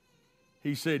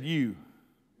 He said you.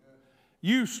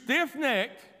 You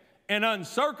stiff-necked and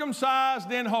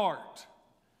uncircumcised in heart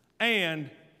and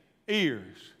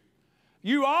ears.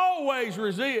 You always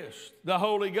resist the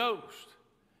Holy Ghost,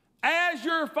 as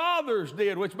your fathers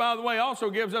did, which, by the way, also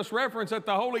gives us reference that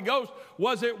the Holy Ghost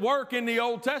was at work in the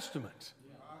Old Testament.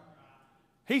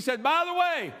 He said, by the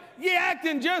way, ye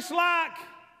acting just like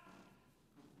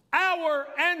our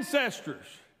ancestors,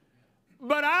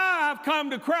 but I have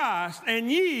come to Christ,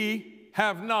 and ye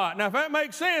have not. Now, if that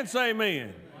makes sense,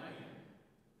 amen.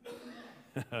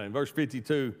 In verse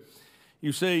 52,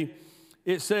 you see,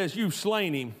 it says, you've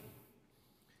slain him.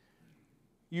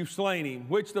 You've slain him,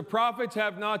 which the prophets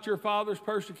have not your fathers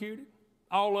persecuted,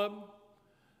 all of them.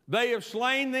 They have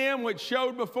slain them which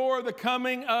showed before the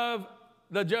coming of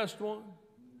the just one.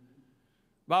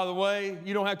 By the way,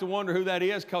 you don't have to wonder who that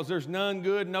is, because there's none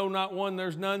good, no, not one.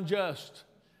 There's none just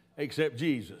except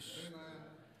Jesus. Amen.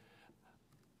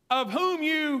 Of whom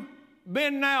you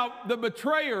been now the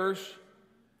betrayers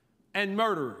and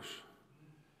murderers.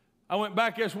 I went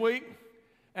back this week,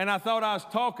 and I thought I was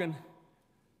talking.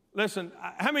 Listen,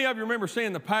 how many of you remember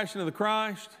seeing The Passion of the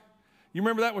Christ? You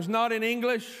remember that was not in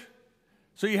English,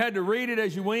 so you had to read it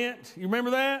as you went? You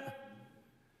remember that?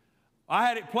 I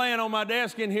had it playing on my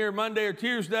desk in here Monday or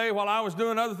Tuesday while I was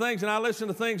doing other things, and I listened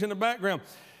to things in the background.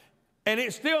 And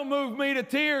it still moved me to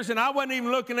tears, and I wasn't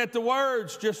even looking at the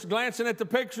words, just glancing at the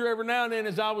picture every now and then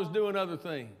as I was doing other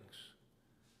things.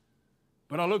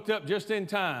 But I looked up just in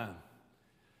time.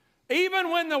 Even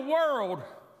when the world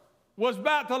was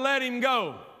about to let him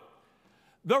go,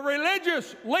 the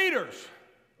religious leaders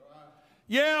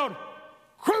yelled,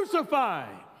 crucify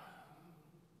him.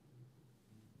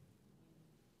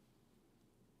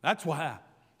 That's why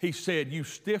he said, you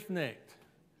stiff-necked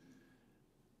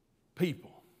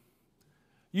people.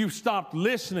 You've stopped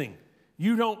listening.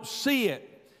 You don't see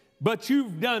it, but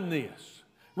you've done this.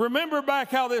 Remember back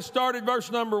how this started,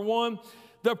 verse number 1.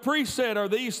 The priest said, are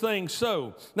these things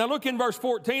so? Now look in verse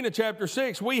 14 of chapter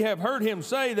 6. We have heard him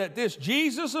say that this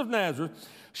Jesus of Nazareth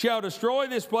shall destroy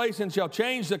this place and shall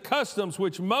change the customs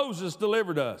which Moses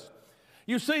delivered us.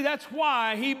 You see, that's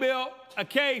why he built a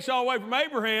case all the way from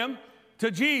Abraham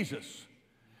to Jesus.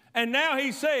 And now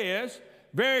he says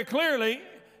very clearly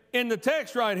in the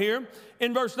text right here,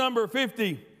 in verse number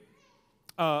 52,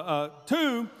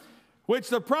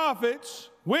 which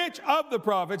of the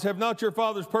prophets have not your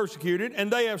fathers persecuted,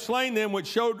 and they have slain them which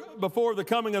showed before the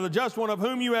coming of the just one, of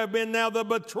whom you have been now the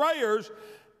betrayers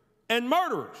and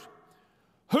murderers,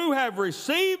 who have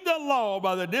received the law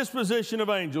by the disposition of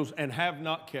angels and have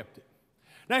not kept it.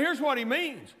 Now here's what he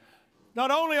means. Not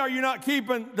only are you not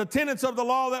keeping the tenets of the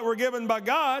law that were given by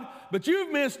God, but you've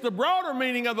missed the broader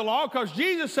meaning of the law, because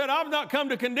Jesus said, I've not come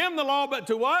to condemn the law, but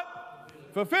to what?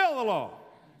 Fulfill the law.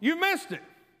 You missed it.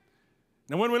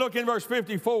 Now when we look in verse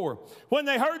 54, when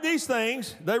they heard these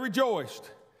things, they rejoiced,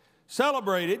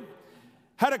 celebrated,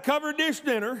 had a covered dish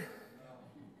dinner.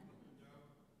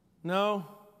 No,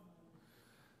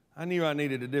 I knew I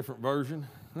needed a different version.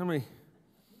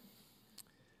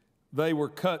 They were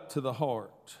cut to the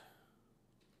heart.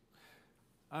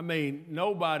 I mean,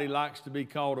 nobody likes to be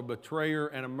called a betrayer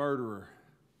and a murderer,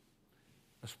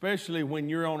 especially when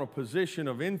you're on a position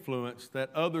of influence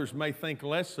that others may think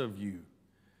less of you.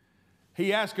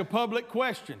 He asked a public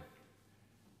question.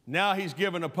 Now he's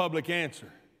given a public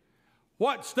answer.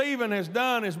 What Stephen has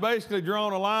done is basically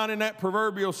drawn a line in that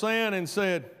proverbial sand and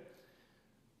said,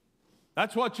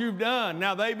 that's what you've done.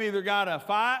 Now they've either got to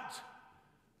fight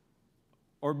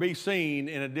or be seen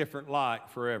in a different light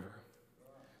forever.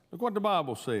 Look what the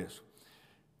Bible says.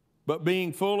 But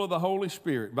being full of the Holy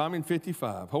Spirit, volume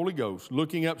 55, Holy Ghost,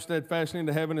 looking up steadfastly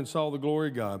into heaven and saw the glory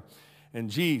of God, and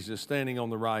Jesus standing on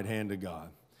the right hand of God.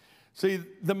 See,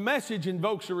 the message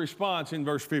invokes a response in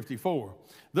verse 54.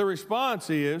 The response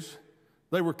is,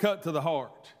 they were cut to the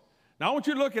heart. Now, I want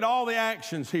you to look at all the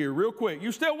actions here real quick.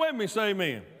 You still with me? Say amen.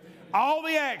 Amen. All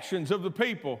the actions of the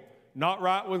people not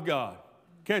right with God.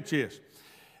 Catch this.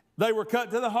 They were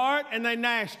cut to the heart, and they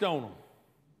gnashed on them.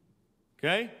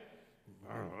 Okay?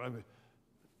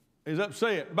 He's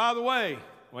upset. By the way,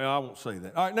 well, I won't say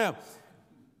that. All right, now,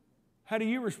 how do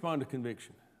you respond to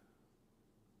conviction?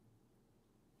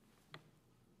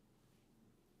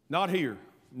 Not here.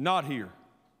 Not here.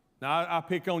 Now, I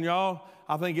pick on y'all.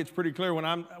 I think it's pretty clear when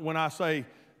I say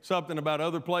something about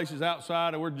other places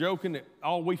outside, and we're joking that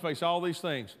we face all these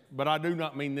things. But I do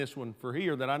not mean this one for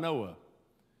here that I know of.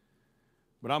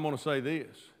 But I'm going to say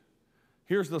this.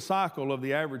 Here's the cycle of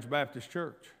the average Baptist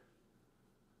church.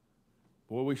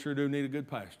 Boy, we sure do need a good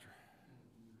pastor.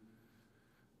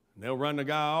 And they'll run the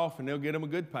guy off and they'll get him a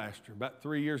good pastor. About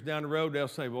 3 years down the road, they'll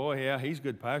say, boy, yeah, he's a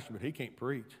good pastor, but he can't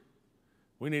preach.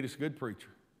 We need us a good preacher.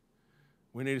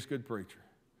 We need us a good preacher.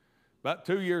 About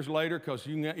 2 years later, because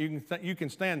you can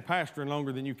stand pastoring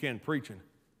longer than you can preaching.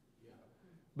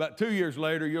 About 2 years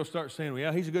later, you'll start saying, well,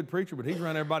 yeah, he's a good preacher, but he's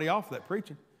running everybody off that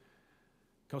preaching.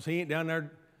 Because he ain't down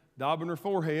there daubing their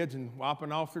foreheads and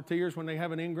wiping off their tears when they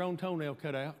have an ingrown toenail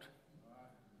cut out.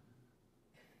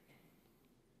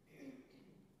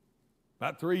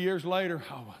 About 3 years later,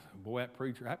 oh, boy, that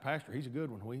preacher, that pastor, he's a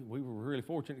good one. We were really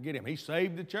fortunate to get him. He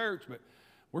saved the church, but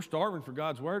we're starving for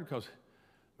God's word because,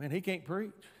 man, he can't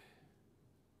preach.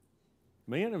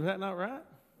 Men, is that not right?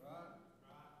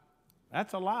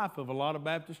 That's a life of a lot of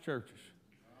Baptist churches.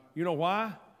 You know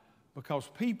why? Because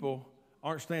people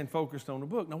aren't staying focused on the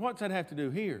book. Now, what's that have to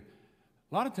do here?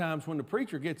 A lot of times when the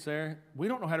preacher gets there, we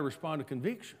don't know how to respond to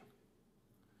conviction.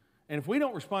 And if we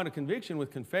don't respond to conviction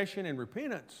with confession and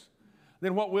repentance,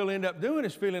 then what we'll end up doing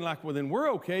is feeling like, well, then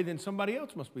we're okay, then somebody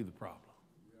else must be the problem.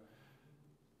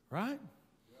 Right?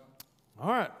 All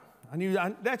right.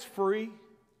 That's free.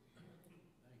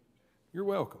 You're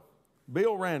welcome.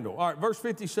 Bill Randall. All right, verse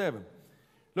 57.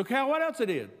 Look what else it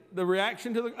did. The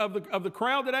reaction of the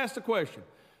crowd that asked the question.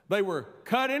 They were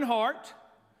cut in heart.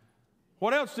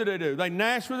 What else did they do? They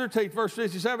gnashed with their teeth. Verse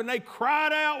 57, they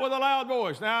cried out with a loud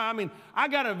voice. Now, I mean, I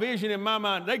got a vision in my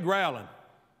mind. They growling.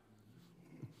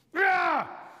 Yeah!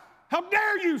 How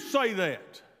dare you say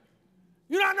that?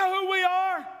 You not know who we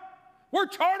are? We're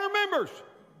charter members.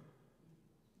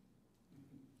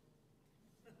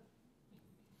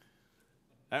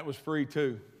 That was free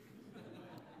too.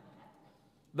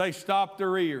 They stopped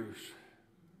their ears.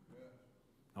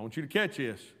 I want you to catch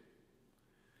this.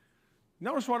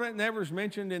 Notice what never is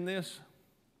mentioned in this?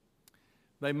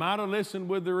 They might have listened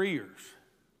with their ears,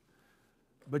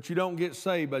 but you don't get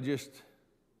saved by just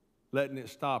letting it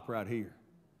stop right here.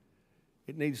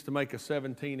 It needs to make a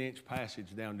 17-inch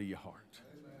passage down to your heart.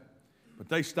 Amen. But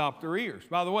they stopped their ears.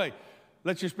 By the way,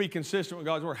 let's just be consistent with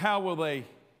God's word. How will they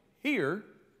hear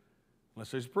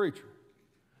unless there's a preacher?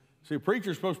 See, a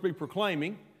preacher is supposed to be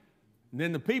proclaiming, and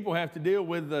then the people have to deal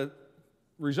with the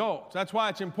results. That's why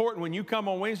it's important when you come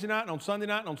on Wednesday night and on Sunday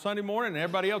night and on Sunday morning, and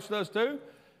everybody else does too,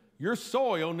 your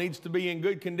soil needs to be in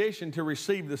good condition to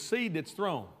receive the seed that's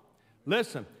thrown.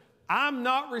 Listen, I'm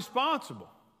not responsible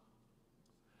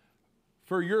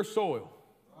for your soil.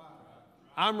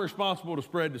 I'm responsible to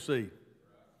spread the seed.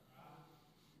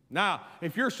 Now,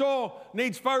 if your soil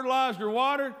needs fertilized or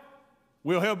water,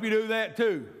 we'll help you do that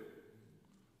too.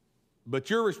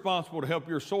 But you're responsible to help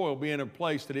your soil be in a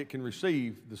place that it can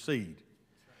receive the seed.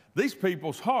 These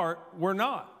people's heart were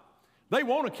not. They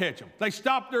want to catch him. They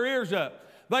stopped their ears up.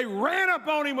 They ran up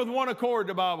on him with one accord,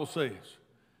 the Bible says.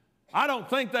 I don't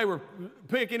think they were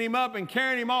picking him up and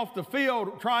carrying him off the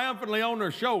field triumphantly on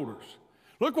their shoulders.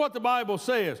 Look what the Bible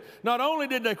says. Not only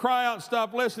did they cry out and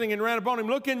stop listening and ran upon him,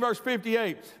 look in verse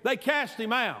 58. They cast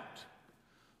him out.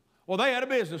 Well, they had a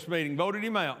business meeting, voted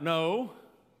him out. No.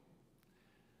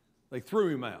 They threw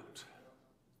him out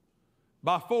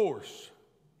by force.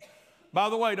 By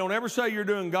the way, don't ever say you're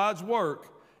doing God's work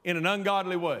in an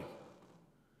ungodly way,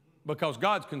 because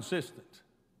God's consistent.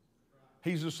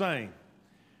 He's the same.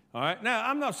 All right? Now,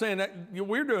 I'm not saying that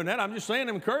we're doing that. I'm just saying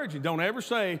to encourage you. Don't ever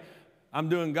say, I'm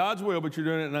doing God's will, but you're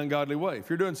doing it in an ungodly way. If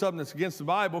you're doing something that's against the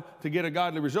Bible to get a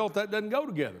godly result, that doesn't go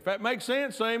together. If that makes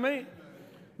sense, say amen.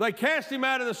 They cast him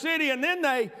out of the city, and then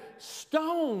they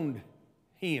stoned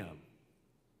him.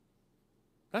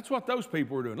 That's what those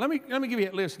people were doing. Let me give you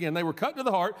that list again. They were cut to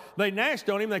the heart. They gnashed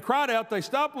on him. They cried out. They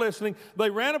stopped listening. They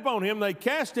ran upon him. They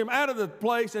cast him out of the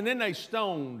place, and then they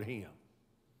stoned him.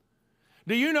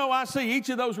 Do you know I see each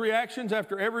of those reactions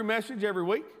after every message every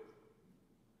week?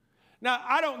 Now,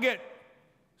 I don't get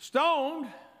stoned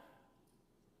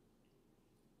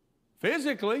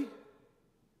physically,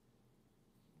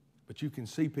 but you can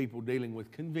see people dealing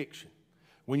with conviction.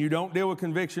 When you don't deal with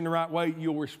conviction the right way,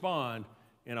 you'll respond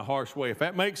in a harsh way. If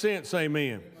that makes sense, say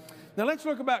amen. Now let's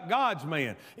look about God's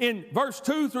man. In verse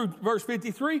 2 through verse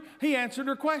 53, he answered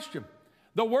her question.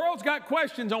 The world's got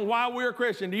questions on why we're a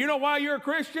Christian. Do you know why you're a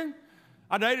Christian?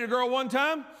 I dated a girl one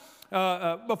time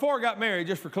before I got married,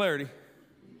 just for clarity.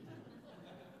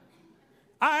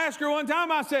 I asked her one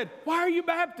time, I said, why are you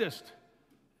Baptist?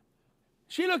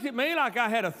 She looked at me like I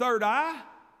had a third eye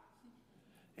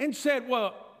and said,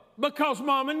 well, because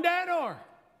Mom and Dad are.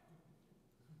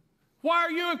 Why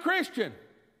are you a Christian?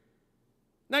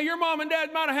 Now, your mom and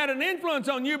dad might have had an influence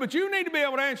on you, but you need to be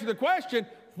able to answer the question,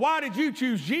 why did you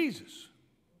choose Jesus?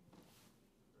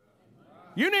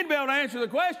 You need to be able to answer the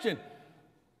question,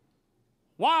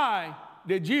 why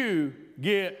did you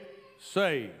get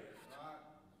saved?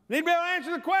 You need to be able to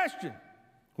answer the question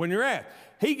when you're asked.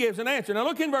 He gives an answer. Now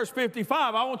look in verse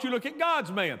 55. I want you to look at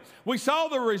God's man. We saw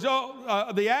the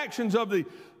result, the actions of the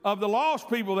lost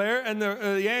people there and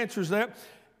the answers there.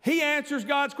 He answers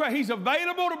God's question. He's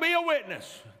available to be a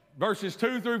witness. Verses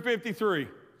 2 through 53.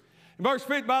 In verse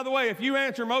 50, by the way, if you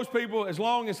answer most people as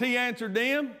long as he answered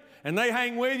them and they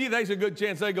hang with you, there's a good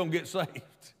chance they're going to get saved.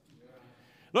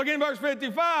 Look in verse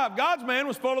 55. God's man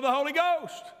was full of the Holy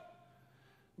Ghost.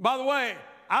 By the way,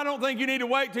 I don't think you need to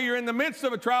wait till you're in the midst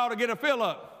of a trial to get a fill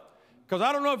up. Because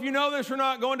I don't know if you know this or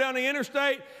not, going down the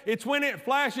interstate, it's when it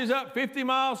flashes up 50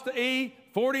 miles to E,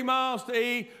 40 miles to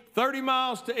E, 30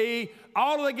 miles to E.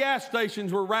 All of the gas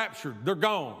stations were raptured. They're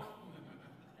gone.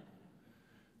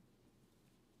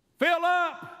 Fill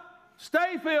up,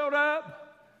 stay filled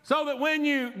up, so that when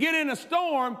you get in a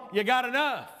storm, you got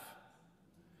enough.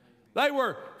 They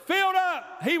were filled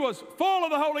up. He was full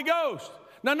of the Holy Ghost.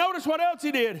 Now notice what else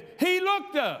he did. He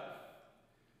looked up.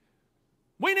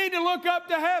 We need to look up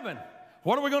to heaven.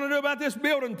 What are we going to do about this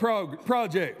building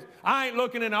project? I ain't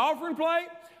looking in the offering plate.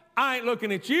 I ain't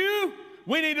looking at you.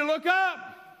 We need to look up.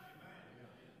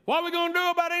 What are we going to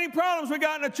do about any problems we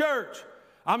got in the church?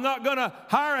 I'm not going to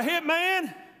hire a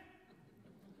hitman.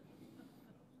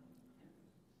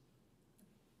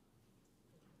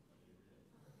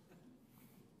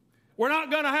 We're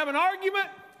not going to have an argument.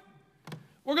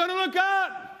 We're going to look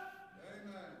up.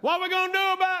 Amen. What are we going to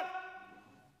do about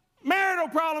marital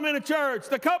problem in the church?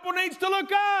 The couple needs to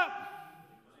look up.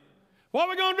 What are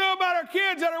we going to do about our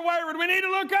kids that are wayward? We need to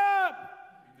look up.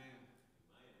 Amen.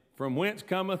 From whence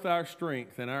cometh our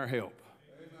strength and our help?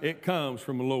 Amen. It comes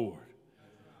from the Lord.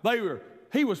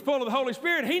 He was full of the Holy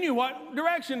Spirit. He knew what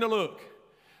direction to look.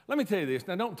 Let me tell you this.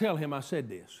 Now, don't tell him I said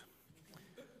this.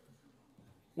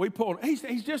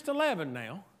 He's just 11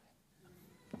 now.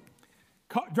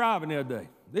 Driving the other day.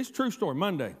 This is a true story.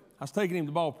 Monday, I was taking him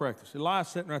to ball practice. Elias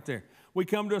sitting right there. We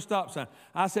come to a stop sign.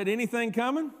 I said, anything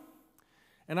coming?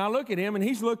 And I look at him, and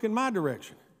he's looking my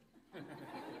direction.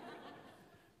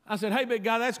 I said, hey, big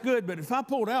guy, that's good, but if I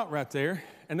pulled out right there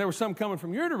and there was something coming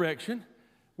from your direction,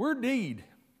 we're dead.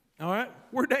 All right?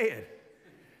 We're dead.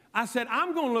 I said,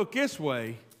 I'm going to look this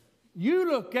way. You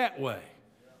look that way.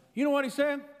 You know what he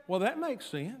said? Well, that makes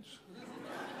sense.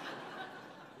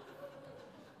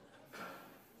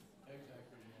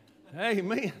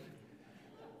 Amen.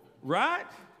 Right?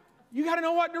 You got to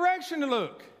know what direction to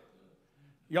look.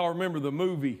 Y'all remember the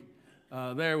movie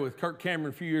there with Kirk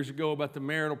Cameron a few years ago about the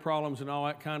marital problems and all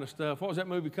that kind of stuff. What was that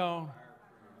movie called?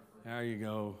 There you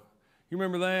go. You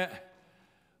remember that?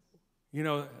 You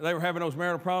know, they were having those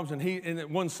marital problems, and in that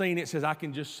one scene it says, I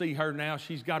can just see her now.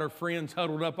 She's got her friends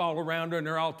huddled up all around her, and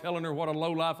they're all telling her what a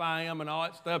lowlife I am and all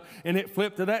that stuff. And it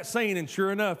flipped to that scene, and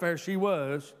sure enough, there she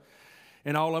was.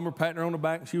 And all of them were patting her on the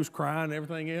back, and she was crying and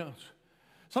everything else.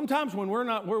 Sometimes when we're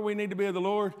not where we need to be of the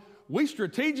Lord, we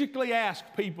strategically ask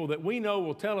people that we know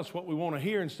will tell us what we want to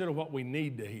hear instead of what we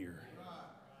need to hear.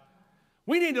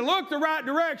 We need to look the right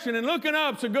direction, and looking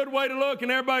up's a good way to look,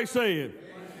 and everybody say it.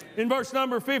 In verse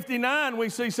number 59, we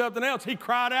see something else. He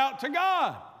cried out to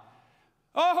God.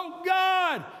 Oh,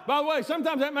 God. By the way,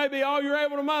 sometimes that may be all you're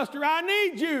able to muster. I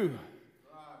need you.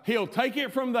 He'll take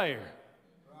it from there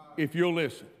if you'll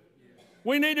listen.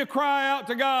 We need to cry out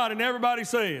to God, and everybody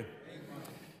say it.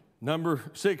 Number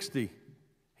 60,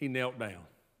 he knelt down.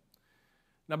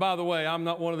 Now, by the way, I'm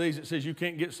not one of these that says you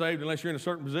can't get saved unless you're in a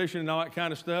certain position and all that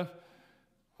kind of stuff.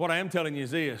 What I am telling you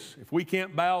is this. If we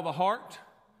can't bow the heart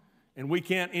and we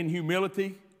can't, in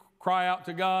humility, cry out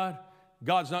to God,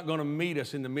 God's not going to meet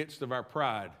us in the midst of our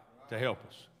pride to help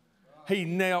us. He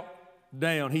knelt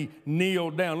down. He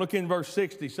kneeled down. Look in verse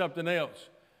 60, something else.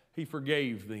 He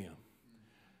forgave them.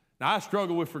 Now, I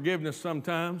struggle with forgiveness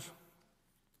sometimes,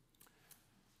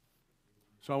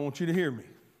 so I want you to hear me.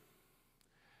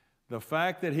 The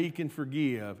fact that he can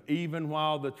forgive even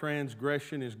while the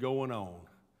transgression is going on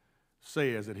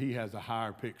says that he has a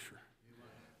higher picture.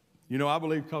 You know, I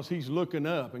believe because he's looking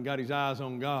up and got his eyes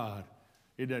on God,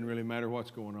 it doesn't really matter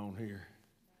what's going on here.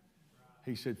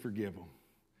 He said, forgive them.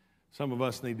 Some of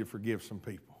us need to forgive some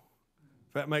people.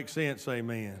 If that makes sense,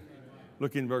 amen.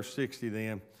 Look in verse 60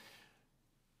 then.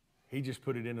 He just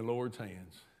put it in the Lord's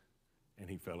hands, and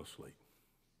he fell asleep.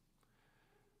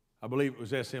 I believe it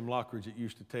was S.M. Lockridge that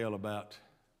used to tell about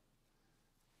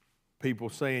people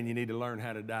saying you need to learn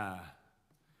how to die.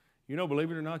 You know,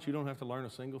 believe it or not, you don't have to learn a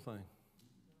single thing.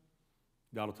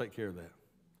 God will take care of that.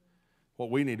 What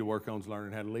we need to work on is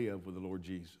learning how to live with the Lord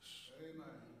Jesus. Amen.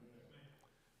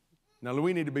 Now,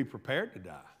 we need to be prepared to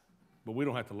die, but we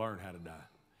don't have to learn how to die.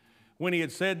 When he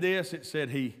had said this, it said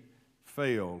he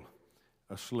fell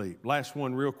asleep. Last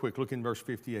one real quick. Look in verse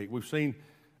 58. We've seen,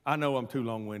 I know I'm too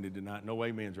long-winded tonight. No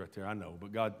amens right there, I know.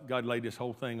 But God laid this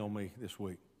whole thing on me this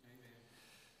week.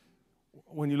 Amen.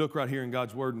 When you look right here in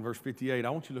God's word in verse 58, I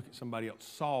want you to look at somebody else.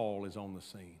 Saul is on the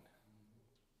scene.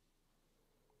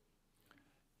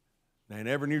 Now, in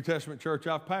every New Testament church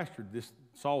I've pastored,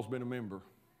 Saul's been a member.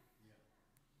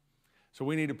 So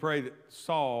we need to pray that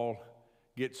Saul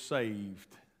gets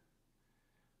saved.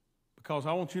 Because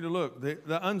I want you to look,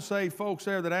 the unsaved folks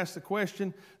there that asked the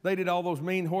question, they did all those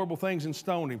mean, horrible things and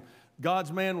stoned him.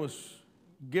 God's man was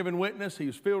given witness. He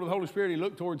was filled with the Holy Spirit. He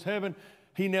looked towards heaven.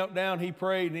 He knelt down, he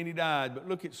prayed, and he died. But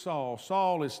look at Saul.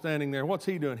 Saul is standing there. What's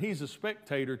he doing? He's a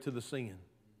spectator to the sin.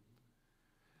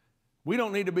 We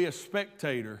don't need to be a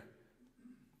spectator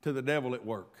to the devil at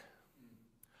work.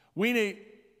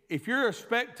 If you're a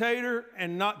spectator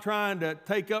and not trying to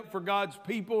take up for God's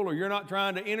people, or you're not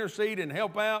trying to intercede and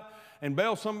help out and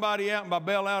bail somebody out, and by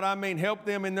bail out I mean help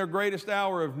them in their greatest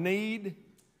hour of need,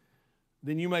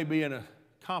 then you may be an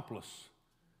accomplice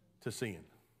to sin.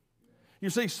 You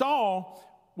see,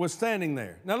 Saul was standing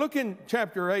there. Now look in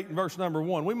chapter 8 and verse number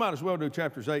 1. We might as well do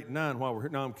chapters 8 and 9 while we're here.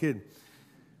 No, I'm kidding.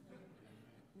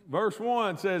 Verse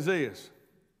 1 says this: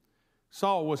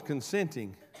 Saul was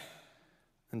consenting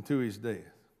unto his death.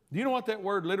 Do you know what that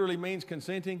word literally means,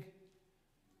 consenting?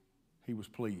 He was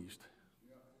pleased.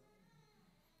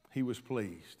 He was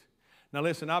pleased. Now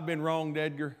listen, I've been wronged,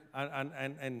 Edgar,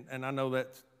 and I know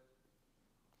that's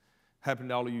happened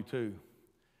to all of you too.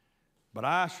 But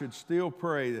I should still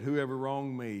pray that whoever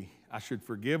wronged me, I should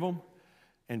forgive them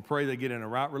and pray they get in a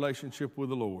right relationship with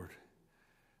the Lord.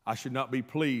 I should not be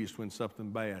pleased when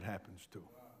something bad happens to them.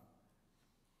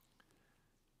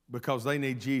 Because they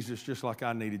need Jesus just like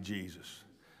I needed Jesus.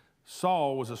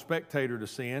 Saul was a spectator to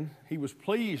sin. He was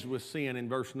pleased with sin in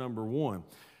verse number 1.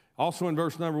 Also in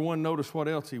verse number 1, notice what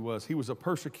else he was. He was a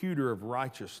persecutor of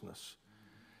righteousness.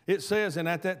 It says, and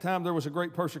at that time there was a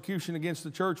great persecution against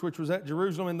the church which was at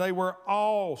Jerusalem, and they were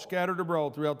all scattered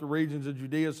abroad throughout the regions of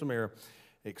Judea and Samaria,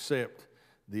 except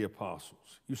the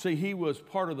apostles. You see, he was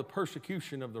part of the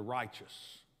persecution of the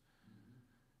righteous.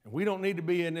 And we don't need to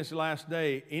be in this last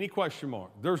day any question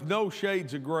mark. There's no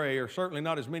shades of gray, or certainly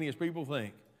not as many as people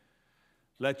think.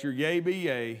 Let your yea be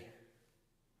yea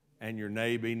and your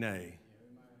nay be nay.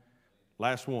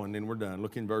 Last one, then we're done.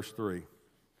 Look in verse 3.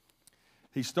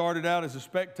 He started out as a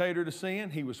spectator to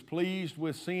sin. He was pleased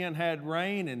with sin had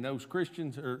reign and those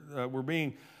Christians were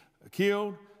being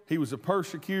killed. He was a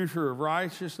persecutor of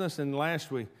righteousness. And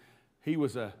lastly, he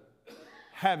was a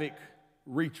havoc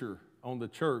wreaker on the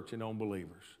church and on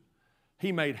believers.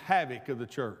 He made havoc of the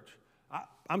church.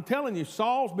 I'm telling you,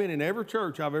 Saul's been in every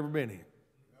church I've ever been in.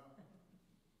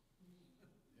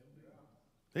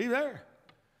 He's there.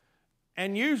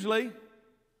 And usually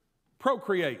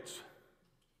procreates.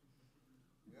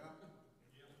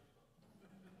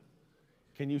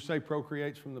 Can you say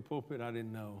procreates from the pulpit? I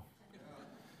didn't know.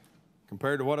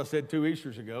 Compared to what I said 2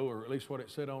 Easters ago, or at least what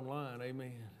it said online,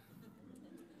 amen.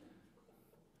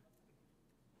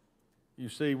 You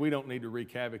see, we don't need to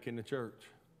wreak havoc in the church.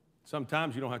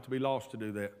 Sometimes you don't have to be lost to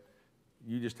do that.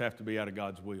 You just have to be out of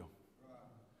God's will.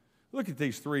 Look at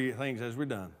these 3 things as we're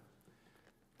done.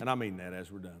 And I mean that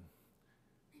as we're done.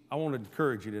 I want to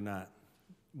encourage you tonight.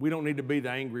 We don't need to be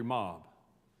the angry mob.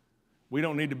 We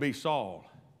don't need to be Saul.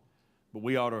 But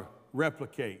we ought to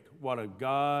replicate what a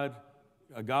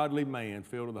godly man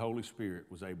filled with the Holy Spirit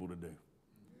was able to do.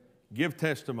 Give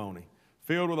testimony.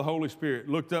 Filled with the Holy Spirit,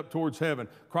 looked up towards heaven,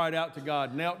 cried out to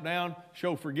God, knelt down,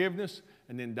 show forgiveness,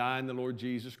 and then die in the Lord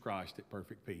Jesus Christ at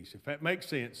perfect peace. If that makes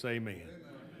sense, say amen. Amen.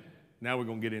 Now we're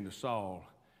going to get into Saul.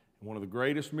 And one of the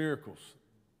greatest miracles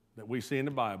that we see in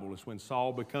the Bible is when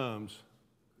Saul becomes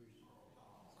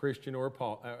a Christian or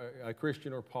Paul.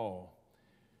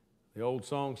 The old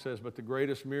song says, but the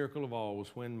greatest miracle of all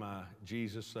was when my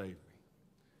Jesus saved me.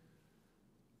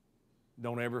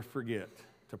 Don't ever forget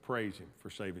to praise Him for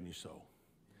saving your soul.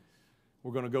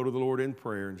 We're going to go to the Lord in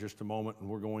prayer in just a moment, and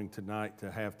we're going tonight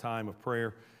to have time of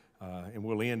prayer, and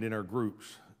we'll end in our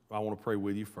groups. I want to pray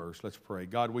with you first. Let's pray.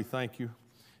 God, we thank you,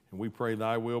 and we pray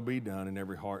thy will be done in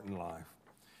every heart and life.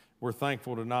 We're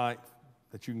thankful tonight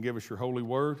that you can give us your holy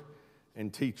word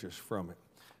and teach us from it.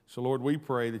 So, Lord, we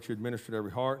pray that you administer to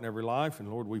every heart and every life, and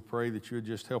Lord, we pray that you would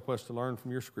just help us to learn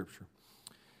from your scripture.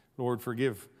 Lord,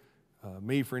 forgive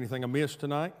me for anything I missed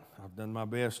tonight. I've done my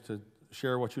best to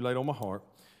share what you laid on my heart.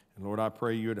 And Lord, I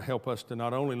pray you to help us to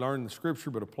not only learn the scripture,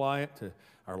 but apply it to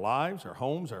our lives, our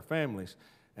homes, our families,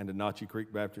 and to Notchie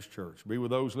Creek Baptist Church. Be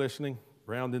with those listening.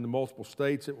 around in the multiple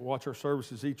states that watch our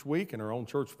services each week, and our own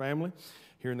church family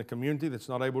here in the community that's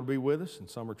not able to be with us, and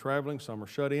some are traveling, some are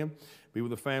shut in. Be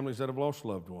with the families that have lost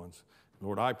loved ones.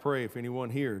 Lord, I pray if anyone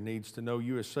here needs to know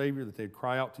you as Savior, that they'd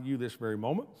cry out to you this very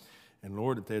moment. And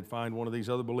Lord, that they'd find one of these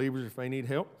other believers if they need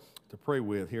help to pray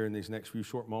with here in these next few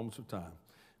short moments of time.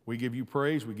 We give you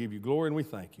praise, we give you glory, and we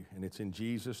thank you. And it's in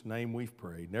Jesus' name we've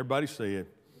prayed. And everybody said,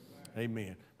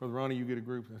 amen. Brother Ronnie, you get a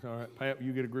group. That's all right. Pat,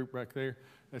 you get a group back there.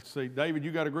 Let's see. David,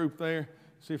 you got a group there.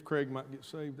 See if Craig might get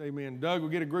saved. Amen. Doug will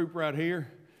get a group right here.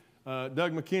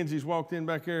 Doug McKenzie's walked in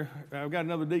back there. I've got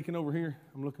another deacon over here.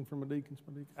 I'm looking for my deacons.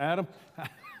 Adam,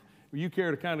 will you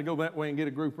care to kind of go that way and get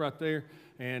a group right there?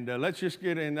 And let's just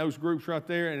get in those groups right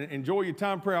there and enjoy your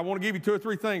time of prayer. I want to give you 2 or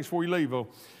 3 things before you leave, though.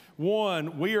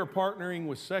 One, we are partnering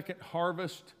with Second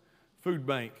Harvest Food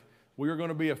Bank. We are going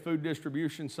to be a food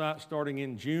distribution site starting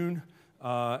in June.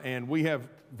 And we have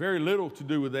very little to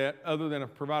do with that other than to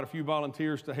provide a few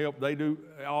volunteers to help. They do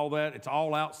all that. It's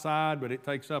all outside, but it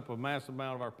takes up a massive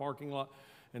amount of our parking lot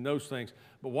and those things.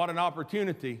 But what an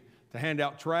opportunity to hand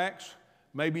out tracts,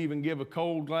 maybe even give a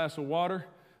cold glass of water.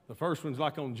 The first one's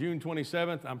like on June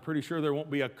 27th. I'm pretty sure there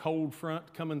won't be a cold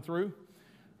front coming through.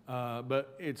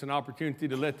 But it's an opportunity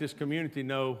to let this community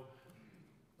know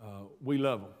we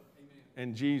love them.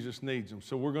 And Jesus needs them.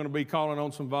 So we're going to be calling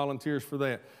on some volunteers for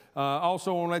that.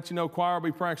 Also, I want to let you know, choir will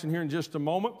be practicing here in just a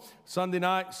moment. Sunday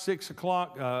night, 6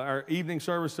 o'clock, our evening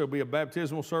service, there'll be a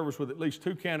baptismal service with at least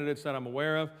 2 candidates that I'm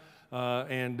aware of.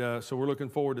 So we're looking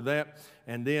forward to that.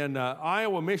 And then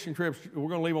Iowa mission trips, we're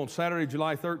going to leave on Saturday,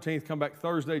 July 13th, come back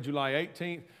Thursday, July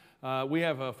 18th. We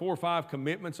have 4 or 5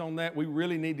 commitments on that. We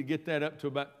really need to get that up to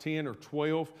about 10 or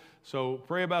 12. So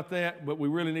pray about that, but we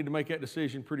really need to make that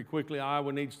decision pretty quickly.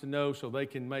 Iowa needs to know so they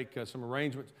can make some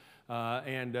arrangements.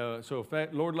 So if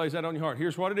that Lord lays that on your heart,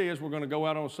 here's what it is. We're going to go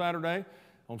out on Saturday.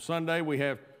 On Sunday, we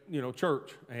have,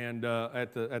 church and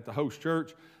at the host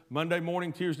church. Monday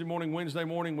morning, Tuesday morning, Wednesday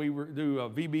morning, we do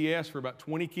VBS for about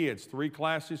 20 kids, 3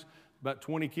 classes, about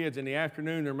 20 kids. In the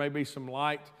afternoon, there may be some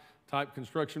light type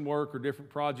construction work or different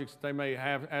projects that they may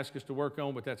have asked us to work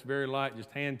on, but that's very light.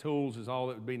 Just hand tools is all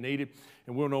that would be needed.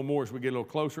 And we'll know more as we get a little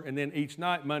closer. And then each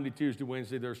night, Monday, Tuesday,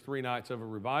 Wednesday, there's 3 nights of a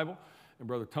revival. And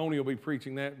Brother Tony will be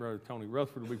preaching that. Brother Tony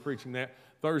Rutherford will be preaching that.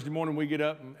 Thursday morning, we get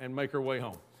up and make our way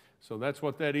home. So that's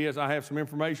what that is. I have some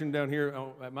information down here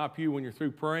at my pew when you're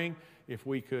through praying. If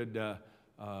we could,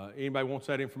 anybody wants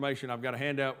that information, I've got a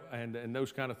handout and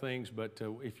those kind of things. But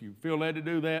if you feel led to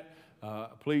do that,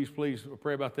 please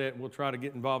pray about that, and we'll try to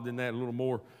get involved in that a little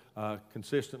more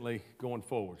consistently going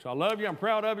forward. So I love you. I'm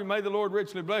proud of you. May the Lord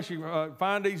richly bless you.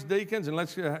 Find these deacons, and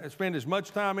let's spend as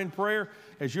much time in prayer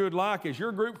as you would like. As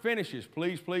your group finishes,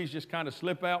 please just kind of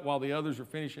slip out while the others are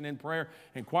finishing in prayer,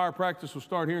 and choir practice will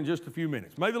start here in just a few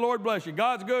minutes. May the Lord bless you.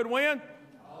 God's good. When?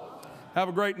 Have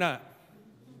a great night.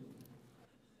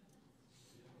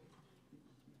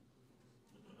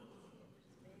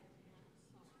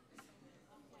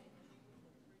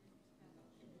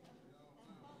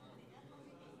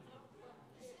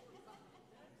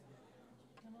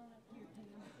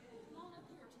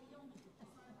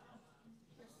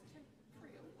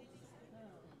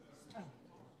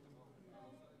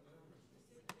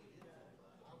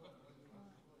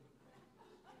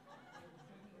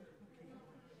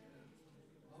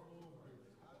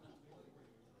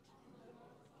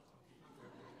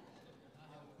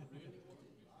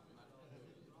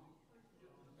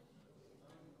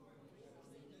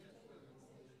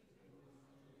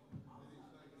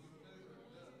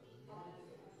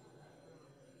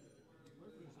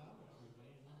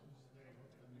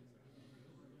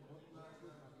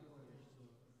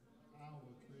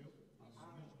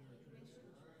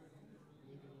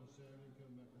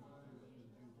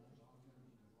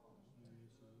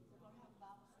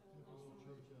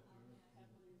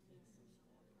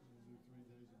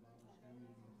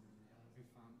 If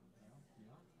I'm, well,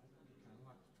 yeah, I'd kind of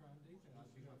like to try and do that.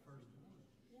 I'd be my first